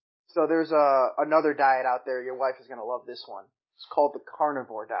 Gotcha. So there's another diet out there. Your wife is going to love this one. It's called the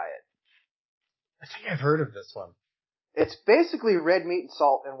carnivore diet. I think I've heard of this one. It's basically red meat and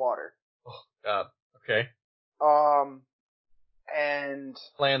salt and water. Oh, God. Okay. And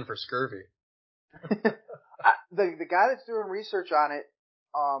plan for scurvy. the guy that's doing research on it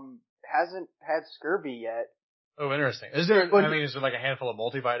hasn't had scurvy yet. Oh, interesting. Is there like a handful of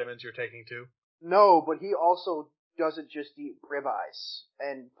multivitamins you're taking too? No, but he also doesn't just eat ribeyes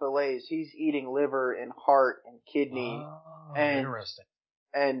and fillets. He's eating liver and heart and kidney interesting.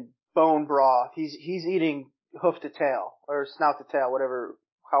 And bone broth. He's eating hoof to tail or snout to tail,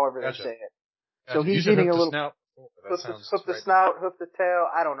 however they say it. Gotcha. So he's eating a little snout. Hoof to snout, hoof to tail.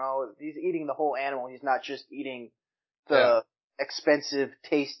 I don't know. He's eating the whole animal. He's not just eating the expensive,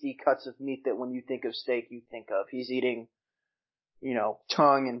 tasty cuts of meat that when you think of steak, you think of. He's eating,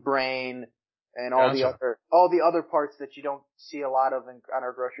 tongue and brain and all the other parts that you don't see a lot of on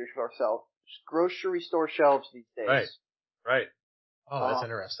our grocery store shelves these days. Right. Oh, that's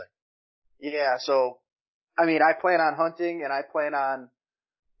interesting. Yeah. So, I plan on hunting, and I plan on,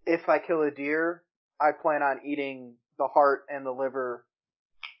 if I kill a deer, I plan on eating the heart and the liver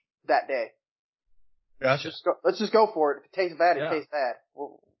that day. Gotcha. Let's just go for it. If it tastes bad, it tastes bad.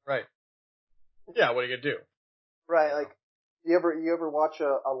 Right. Yeah, what are you gonna do? Right, like, you ever watch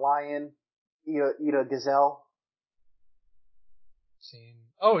a lion eat a gazelle?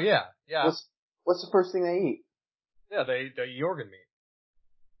 Oh, yeah. What's the first thing they eat? Yeah, they eat organ meat.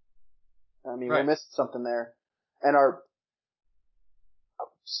 We're missing something there. And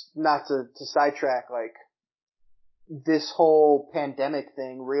not to sidetrack, like, this whole pandemic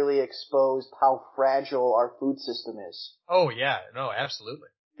thing really exposed how fragile our food system is. Oh, yeah. No, absolutely.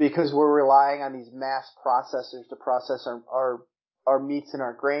 Because we're relying on these mass processors to process our meats and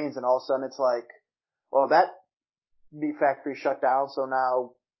our grains, and all of a sudden it's like, well, that meat factory shut down, so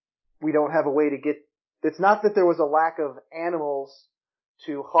now we don't have a way to get. It's not that there was a lack of animals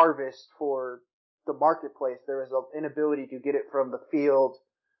to harvest for the marketplace. There was an inability to get it from the field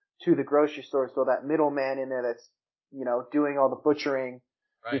to the grocery store, so that middleman in there that's, doing all the butchering,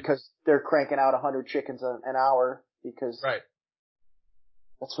 because they're cranking out 100 chickens an hour, because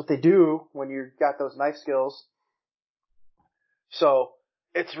that's what they do when you've got those knife skills. So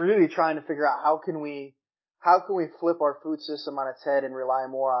it's really trying to figure out how can we flip our food system on its head and rely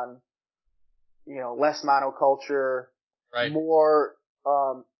more on, less monoculture, more,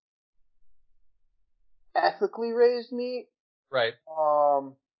 ethically raised meat. Right.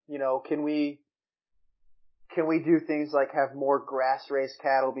 Can we do things like have more grass-raised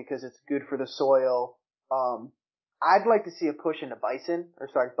cattle because it's good for the soil? I'd like to see a push into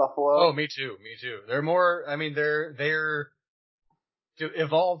buffalo. Oh, me too. They're more, I mean, they're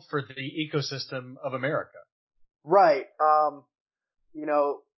evolved for the ecosystem of America. Right.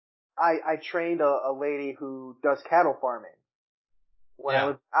 I trained a lady who does cattle farming when I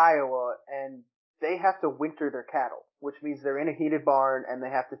was in Iowa, and they have to winter their cattle, which means they're in a heated barn and they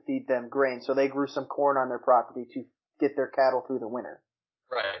have to feed them grain. So they grew some corn on their property to get their cattle through the winter.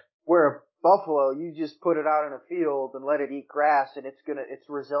 Right. Where a buffalo, you just put it out in a field and let it eat grass, and it's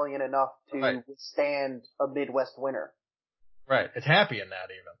resilient enough to withstand a Midwest winter. Right. It's happy in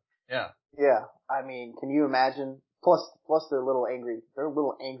that even. Yeah. Yeah. I mean, can you imagine? Plus they're little angry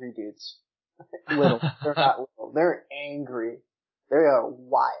dudes. Little. They're not little. They're angry. They are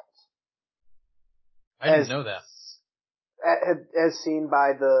wild. I didn't know that. As seen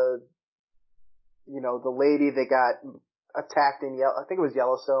by the lady that got attacked in I think it was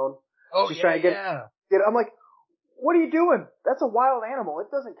Yellowstone. Oh, she's trying to get. I'm like, what are you doing? That's a wild animal.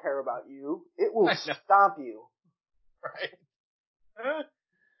 It doesn't care about you. It will stomp you. Right.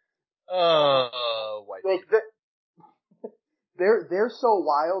 White people. They're so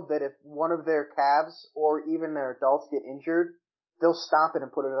wild that if one of their calves or even their adults get injured, they'll stomp it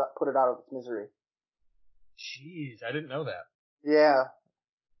and put it out of its misery. Jeez, I didn't know that. Yeah.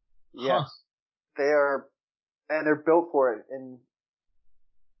 Yes. They're built for it in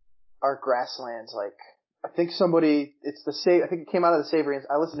our grasslands. Like, I think it came out of the Savory.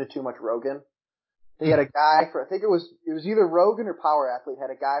 I listened to too much Rogan. They had a guy I think it was either Rogan or Power Athlete,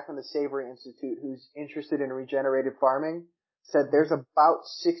 had a guy from the Savory Institute who's interested in regenerative farming, said there's about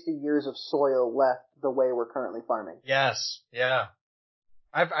 60 years of soil left the way we're currently farming. Yes. Yeah.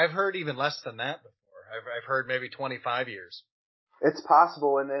 I've heard even less than that before. I've heard maybe 25 years. It's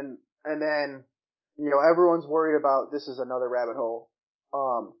possible. And then, everyone's worried about, this is another rabbit hole,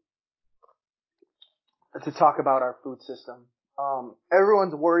 to talk about our food system.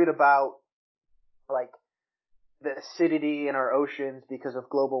 Everyone's worried about, like, the acidity in our oceans because of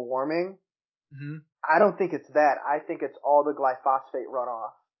global warming. Mm-hmm. I don't think it's that. I think it's all the glyphosate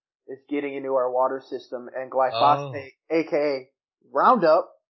runoff is getting into our water system, and glyphosate, aka Roundup,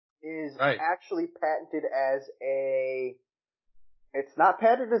 is actually patented as it's not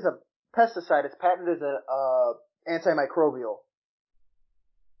patented as a pesticide, it's patented as a antimicrobial.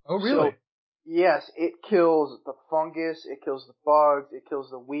 Oh, really? So, yes, it kills the fungus, it kills the bugs, it kills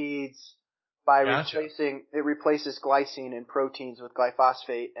the weeds by replaces glycine and proteins with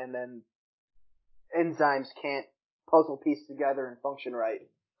glyphosate, and then enzymes can't puzzle piece together and function right.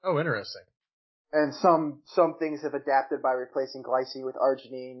 Oh, interesting. And some things have adapted by replacing glycine with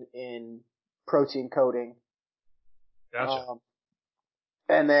arginine in protein coating. Gotcha.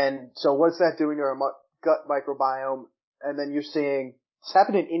 And then, so what's that doing to our gut microbiome? And then you're seeing, this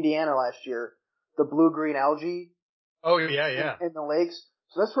happened in Indiana last year, the blue-green algae. Oh, yeah. In the lakes.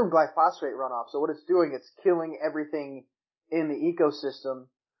 So that's from glyphosate runoff. So what it's doing, it's killing everything in the ecosystem.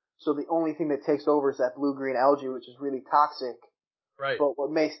 So the only thing that takes over is that blue-green algae, which is really toxic. Right. But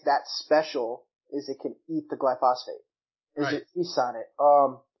what makes that special is it can eat the glyphosate. It feasts on it.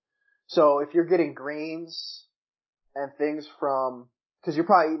 So if you're getting greens and things from, cause you're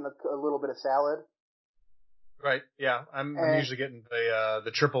probably eating a little bit of salad. Right. Yeah. I'm usually getting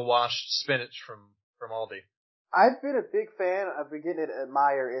the triple washed spinach from Aldi. I've been a big fan. I've been getting it at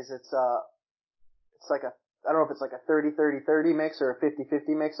Meijer. It's like I don't know if it's like a 30-30-30 mix or a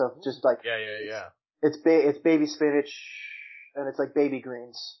 50-50 mix of just like. Yeah. It's baby spinach and it's like baby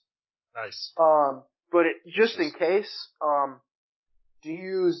greens. Nice. But just in case, do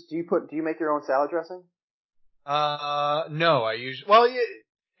you make your own salad dressing? No,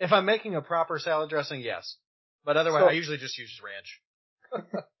 if I'm making a proper salad dressing, yes. But otherwise, I usually just use ranch.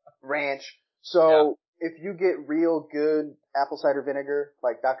 Ranch. So, if you get real good apple cider vinegar,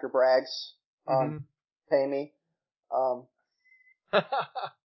 like Dr. Bragg's, pay me.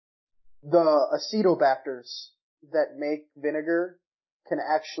 The acetobacters that make vinegar can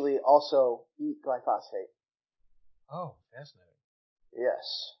actually also eat glyphosate. Oh, fascinating.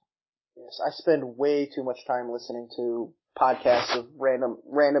 Yes. Yes. I spend way too much time listening to podcasts of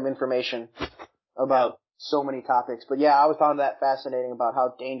random information about so many topics. But yeah, I always found that fascinating about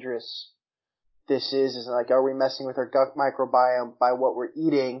how dangerous this is like, are we messing with our gut microbiome by what we're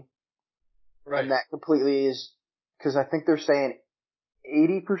eating? Right. And that completely is, because I think they're saying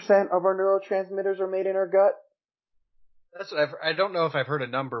 80% of our neurotransmitters are made in our gut. That's what I don't know if I've heard a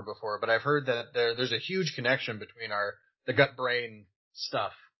number before, but I've heard that there's a huge connection between the gut brain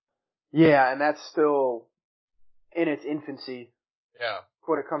stuff. Yeah, and that's still in its infancy. Yeah.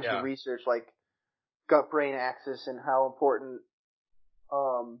 When it comes to research, like gut brain axis and how important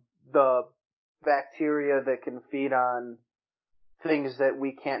the bacteria that can feed on things that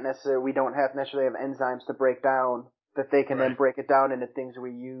we don't necessarily have enzymes to break down, that they can then break it down into things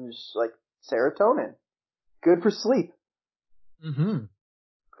we use, like serotonin. Good for sleep. Mm-hmm.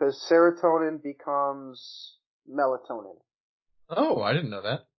 Because serotonin becomes melatonin. Oh, I didn't know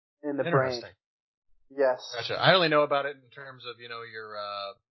that. In the brain. Yes. Gotcha. I only know about it in terms of,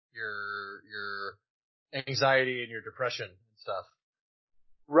 your anxiety and your depression and stuff.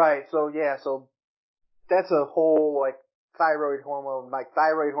 Right. So that's a whole, like, thyroid hormone. Like,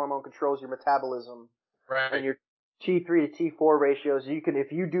 thyroid hormone controls your metabolism. Right. And your T3 to T4 ratios.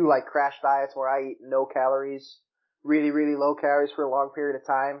 If you do, like, crash diets where I eat no calories, really, really low calories for a long period of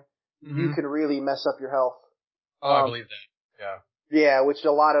time, you can really mess up your health. Oh, I believe that. Yeah. Yeah, which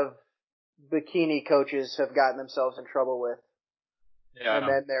a lot of bikini coaches have gotten themselves in trouble with. Yeah. And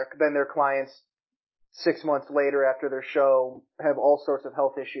then their clients 6 months later after their show have all sorts of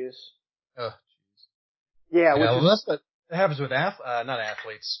health issues. Oh, jeez. Yeah, that's what happens with not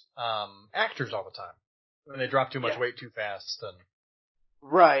athletes, actors all the time. When they drop too much weight too fast and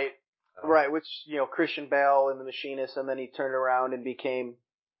Right. Right, which, Christian Bale in The Machinist, and then he turned around and became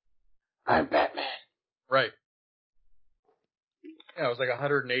I'm Batman. Right. Yeah, it was like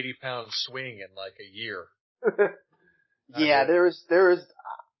 180 pound swing in like a year. Yeah, there is.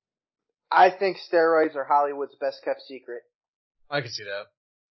 I think steroids are Hollywood's best kept secret. I can see that.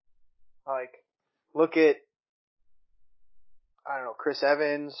 Like, look at, I don't know, Chris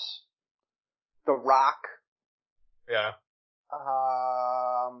Evans, The Rock. Yeah.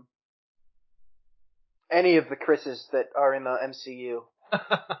 Any of the Chris's that are in the MCU.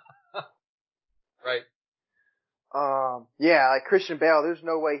 Right. Yeah, like Christian Bale, there's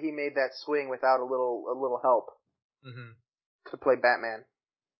no way he made that swing without a little help. To play Batman.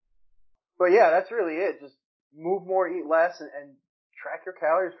 But yeah, that's really it. Just move more, eat less, and track your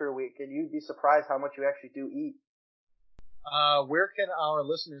calories for a week, and you'd be surprised how much you actually do eat. Where can our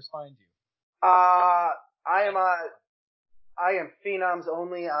listeners find you? I am Phenoms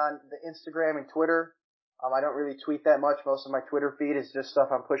only on the Instagram and Twitter. I don't really tweet that much. Most of my Twitter feed is just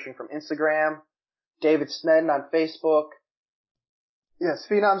stuff I'm pushing from Instagram. David Snedden on Facebook. Yes,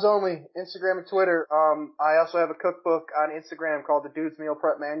 Phenoms only, Instagram and Twitter. I also have a cookbook on Instagram called The Dude's Meal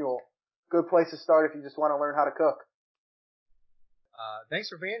Prep Manual. Good place to start if you just want to learn how to cook. Thanks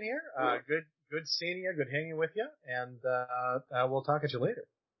for being here. Good seeing you, good hanging with you, and we'll talk at you later.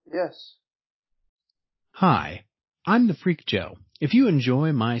 Yes. Hi, I'm the Freak Joe. If you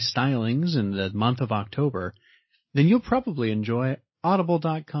enjoy my stylings in the month of October, then you'll probably enjoy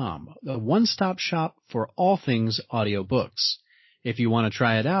Audible.com, a one-stop shop for all things audiobooks. If you want to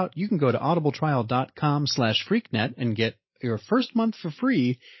try it out, you can go to audibletrial.com/freaknet and get your first month for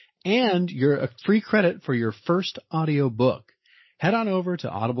free and your free credit for your first audiobook. Head on over to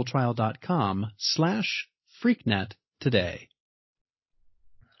audibletrial.com/freaknet today.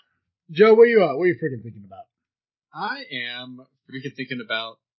 Joe, what are you freaking thinking about? I am freaking thinking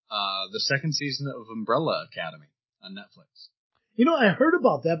about the second season of Umbrella Academy on Netflix. I heard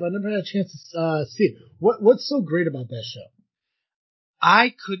about that, but I never had a chance to see it. What's so great about that show?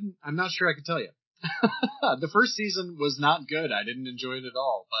 I'm not sure I could tell you. The first season was not good. I didn't enjoy it at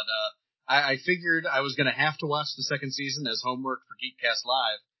all, but I figured I was going to have to watch the second season as homework for Geekcast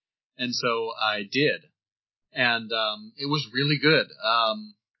Live, and so I did. And it was really good.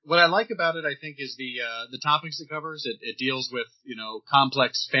 What I like about it, I think, is the topics it covers. It deals with,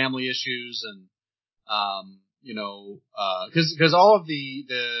 complex family issues and, cause all of the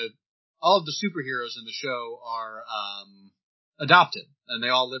superheroes in the show are, adopted, and they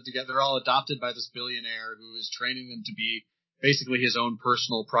all live together. They're all adopted by this billionaire who is training them to be basically his own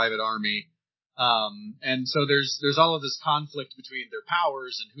personal private army. And so there's all of this conflict between their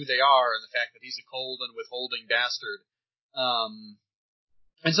powers and who they are and the fact that he's a cold and withholding bastard.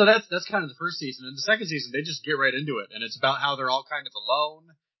 And so that's kind of the first season. And the second season, they just get right into it. And it's about how they're all kind of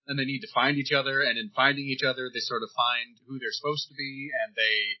alone and they need to find each other. And in finding each other, they sort of find who they're supposed to be and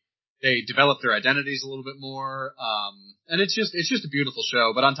they develop their identities a little bit more. And it's just a beautiful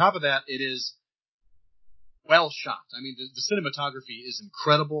show. But on top of that, it is well shot. I mean, the cinematography is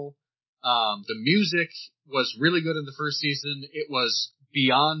incredible. The music was really good in the first season. It was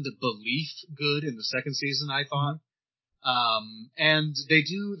beyond belief good in the second season, I thought. And they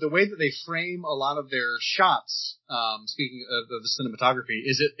do the way that they frame a lot of their shots. Speaking of the cinematography,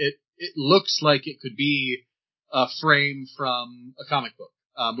 is it looks like it could be a frame from a comic book,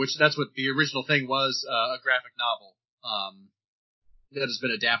 which that's what the original thing was, a graphic novel, that has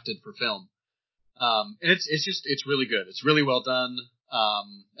been adapted for film. And it's really good. It's really well done.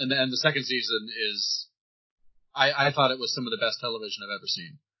 And then the second season is, I thought it was some of the best television I've ever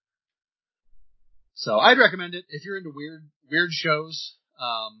seen. So I'd recommend it if you're into weird shows.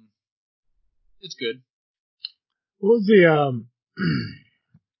 It's good. What was the I'm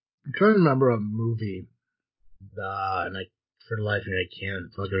trying to remember a movie, and for the life of me I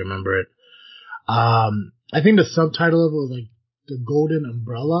can't fucking remember it. I think the subtitle of it was like The Golden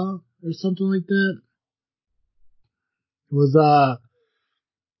Umbrella or something like that. It was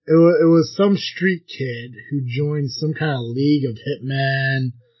it was some street kid who joined some kind of league of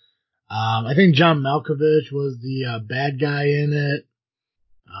hitmen. I think John Malkovich was the bad guy in it.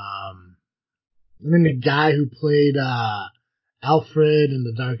 And then the guy who played Alfred in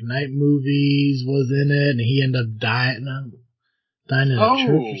the Dark Knight movies was in it, and he ended up dying in a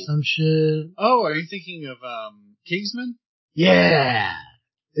church or some shit. Oh, are you thinking of Kingsman? Yeah.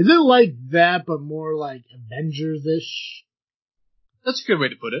 Is it like that, but more like Avengers-ish? That's a good way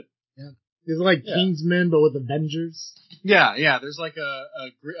to put it. Yeah. Is it like Kingsman, but with Avengers? Yeah. There's like a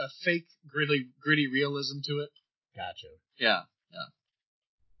fake gritty realism to it. Gotcha. Yeah.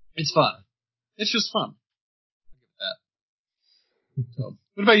 It's fun. It's just fun. I'll give it that. So,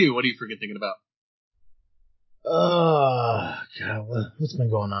 what about you? What do you forget thinking about? God, what's been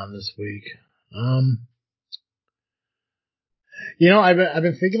going on this week? I've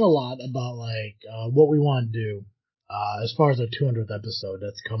been thinking a lot about what we want to do, as far as our 200th episode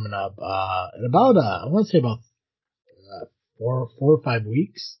that's coming up, in about, I want to say about 4 or 5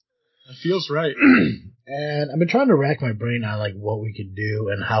 weeks. That feels right. And I've been trying to rack my brain on what we could do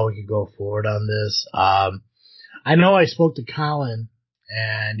and how we could go forward on this. I know I spoke to Colin,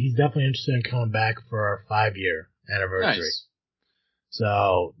 and he's definitely interested in coming back for our 5-year anniversary. Nice.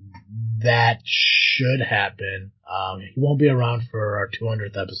 So that should happen. He won't be around for our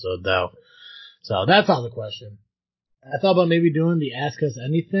 200th episode though. So that's out of the question. I thought about maybe doing the Ask Us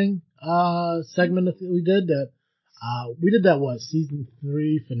Anything segment that we did. We did that season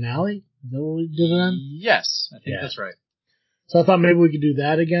 3 finale? Is that what we did then? Yes, I think that's right. So I thought maybe we could do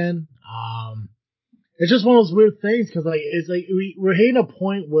that again. It's just one of those weird things because we're hitting a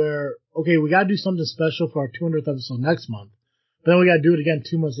point where we gotta do something special for our 200th episode next month, but then we gotta do it again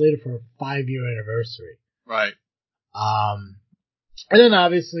 2 months later for our 5-year anniversary. Right. And then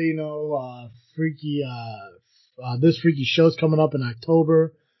obviously this freaky show's coming up in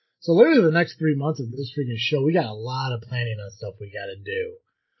October. So literally the next 3 months of this freaking show, we got a lot of planning on stuff we gotta do.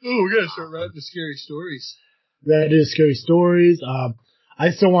 Oh, we gotta start writing the scary stories. That is scary stories.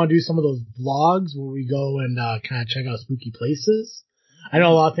 I still want to do some of those vlogs where we go and kind of check out spooky places. I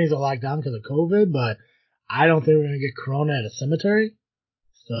know a lot of things are locked down because of COVID, but I don't think we're going to get corona at a cemetery.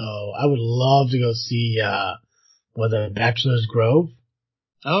 So I would love to go see the Bachelor's Grove.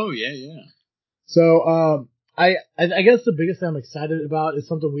 Oh, yeah. So I guess the biggest thing I'm excited about is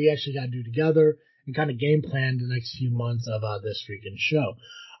something we actually got to do together and kind of game plan the next few months of this freaking show.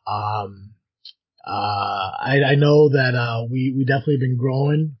 I know that we definitely been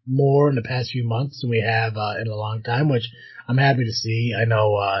growing more in the past few months than we have in a long time, which I'm happy to see. I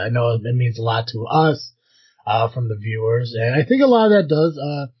know it means a lot to us from the viewers, and I think a lot of that does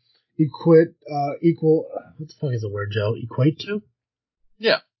equal. What the fuck is the word, Joe? Equate to?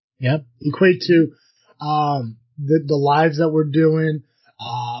 Yeah. Equate to the lives that we're doing,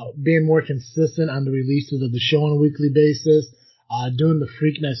 being more consistent on the releases of the show on a weekly basis, doing the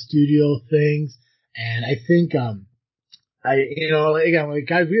Freaknet Studio things. And I think, again,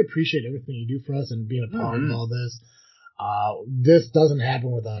 guys, we appreciate everything you do for us and being a part of all this. This doesn't happen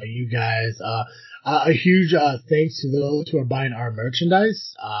without you guys. A huge thanks to those who are buying our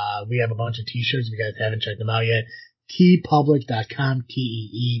merchandise. We have a bunch of t-shirts. If you guys haven't checked them out yet, teepublic.com,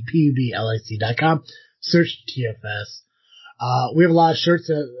 teepublic.com. Search TFS. We have a lot of shirts,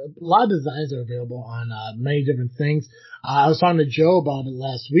 a lot of designs are available on many different things. I was talking to Joe about it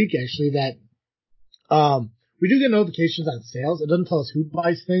last week, actually, that we do get notifications on sales. It doesn't tell us who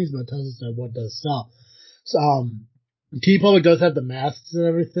buys things, but it tells us what does sell. So, TeePublic does have the masks and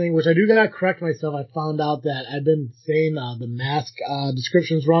everything, which I do gotta correct myself. I found out that I've been saying, the mask,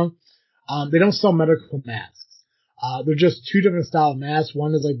 descriptions wrong. They don't sell medical masks. They're just two different style of masks.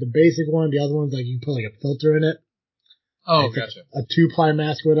 One is like the basic one. The other one's like you put like a filter in it. Oh, It's gotcha. Like a 2-ply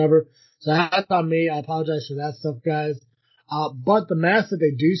mask or whatever. So that's on me. I apologize for that stuff, guys. But the masks that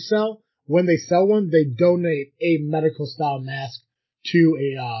they do sell, when they sell one, they donate a medical style mask to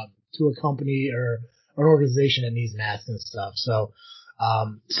a company or an organization that needs masks and stuff. So,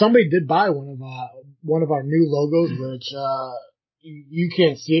 somebody did buy one of our new logos, which, you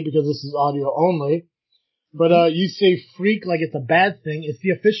can't see it because this is audio only. But, you say freak like it's a bad thing. It's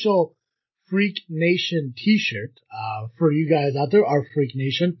the official Freak Nation t-shirt, for you guys out there, our Freak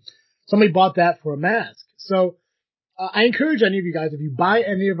Nation. Somebody bought that for a mask. So, I encourage any of you guys, if you buy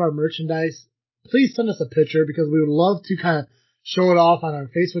any of our merchandise, please send us a picture because we would love to kind of show it off on our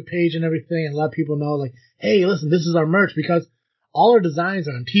Facebook page and everything and let people know like, hey, listen, this is our merch because all our designs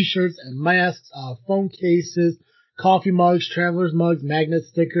are on t-shirts and masks, phone cases, coffee mugs, travelers mugs, magnet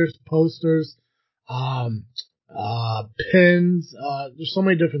stickers, posters, pins, there's so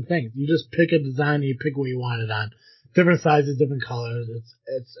many different things. You just pick a design and you pick what you want it on. Different sizes, different colors.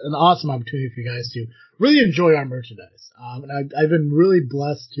 It's an awesome opportunity for you guys to really enjoy our merchandise. And I've been really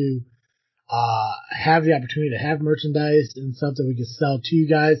blessed to, have the opportunity to have merchandise and stuff that we can sell to you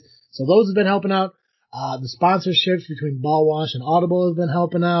guys. So those have been helping out. The sponsorships between Ball Wash and Audible have been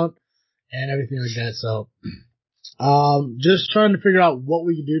helping out and everything like that. So, just trying to figure out what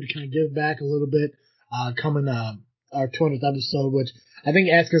we can do to kind of give back a little bit, coming, our 200th episode, which I think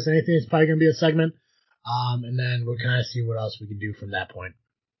Ask Us Anything is probably going to be a segment. And then we'll kind of see what else we can do from that point.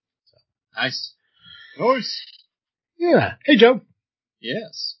 So. Nice. Yeah. Hey, Joe.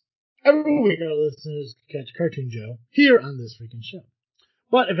 Yes. Every week our listeners catch Cartoon Joe here on this freaking show.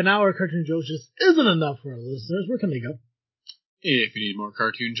 But if an hour of Cartoon Joe just isn't enough for our listeners, where can they go? If you need more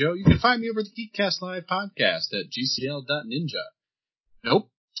Cartoon Joe, you can find me over at the Geekcast Live podcast at gcl.ninja.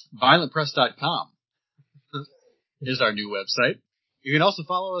 Nope. ViolentPress.com is our new website. You can also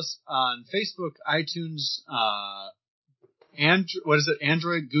follow us on Facebook, iTunes,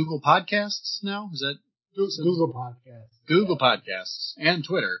 Android, Google Podcasts now? Is that Google Podcasts. Google Podcasts and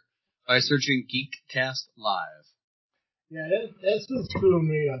Twitter by searching Geekcast Live. Yeah, that's been screwing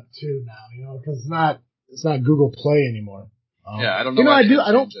me up too now, because it's not Google Play anymore. Yeah, I don't know.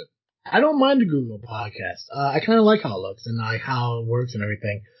 I don't mind the Google Podcast. I kind of like how it looks and like how it works and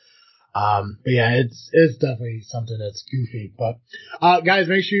everything. But yeah, it's definitely something that's goofy. But, guys,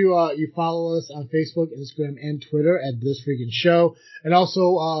 make sure you follow us on Facebook, Instagram, and Twitter at This Freaking Show. And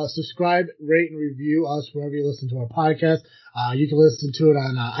also, subscribe, rate, and review us wherever you listen to our podcast. You can listen to it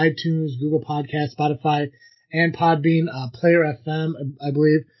on, iTunes, Google Podcasts, Spotify, and Podbean, Player FM, I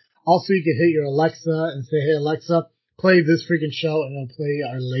believe. Also, you can hit your Alexa and say, hey, Alexa, play This Freaking Show, and it'll play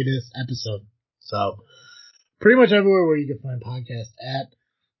our latest episode. So, pretty much everywhere where you can find podcasts at.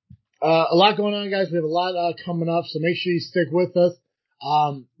 A lot going on, guys. We have a lot coming up, so make sure you stick with us.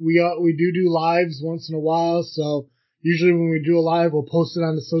 We do lives once in a while, so usually when we do a live, we'll post it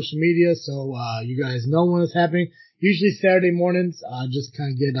on the social media, so you guys know when it's happening. Usually Saturday mornings, just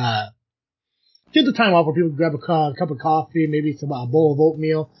kind of get the time off where people grab a cup of coffee, maybe a bowl of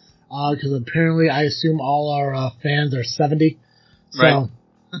oatmeal, because apparently I assume all our fans are 70. So, right.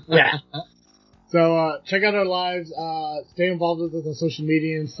 Yeah. So, check out our lives, stay involved with us on social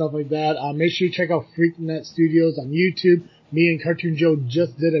media and stuff like that. Make sure you check out FreakNet Studios on YouTube. Me and Cartoon Joe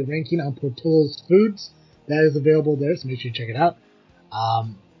just did a ranking on Portillo's Foods. That is available there, so make sure you check it out.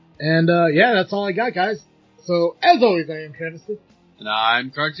 Yeah, that's all I got, guys. So, as always, I am Travis. And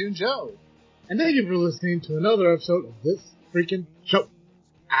I'm Cartoon Joe. And thank you for listening to another episode of This Freaking Show.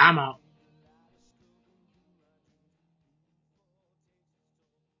 I'm out.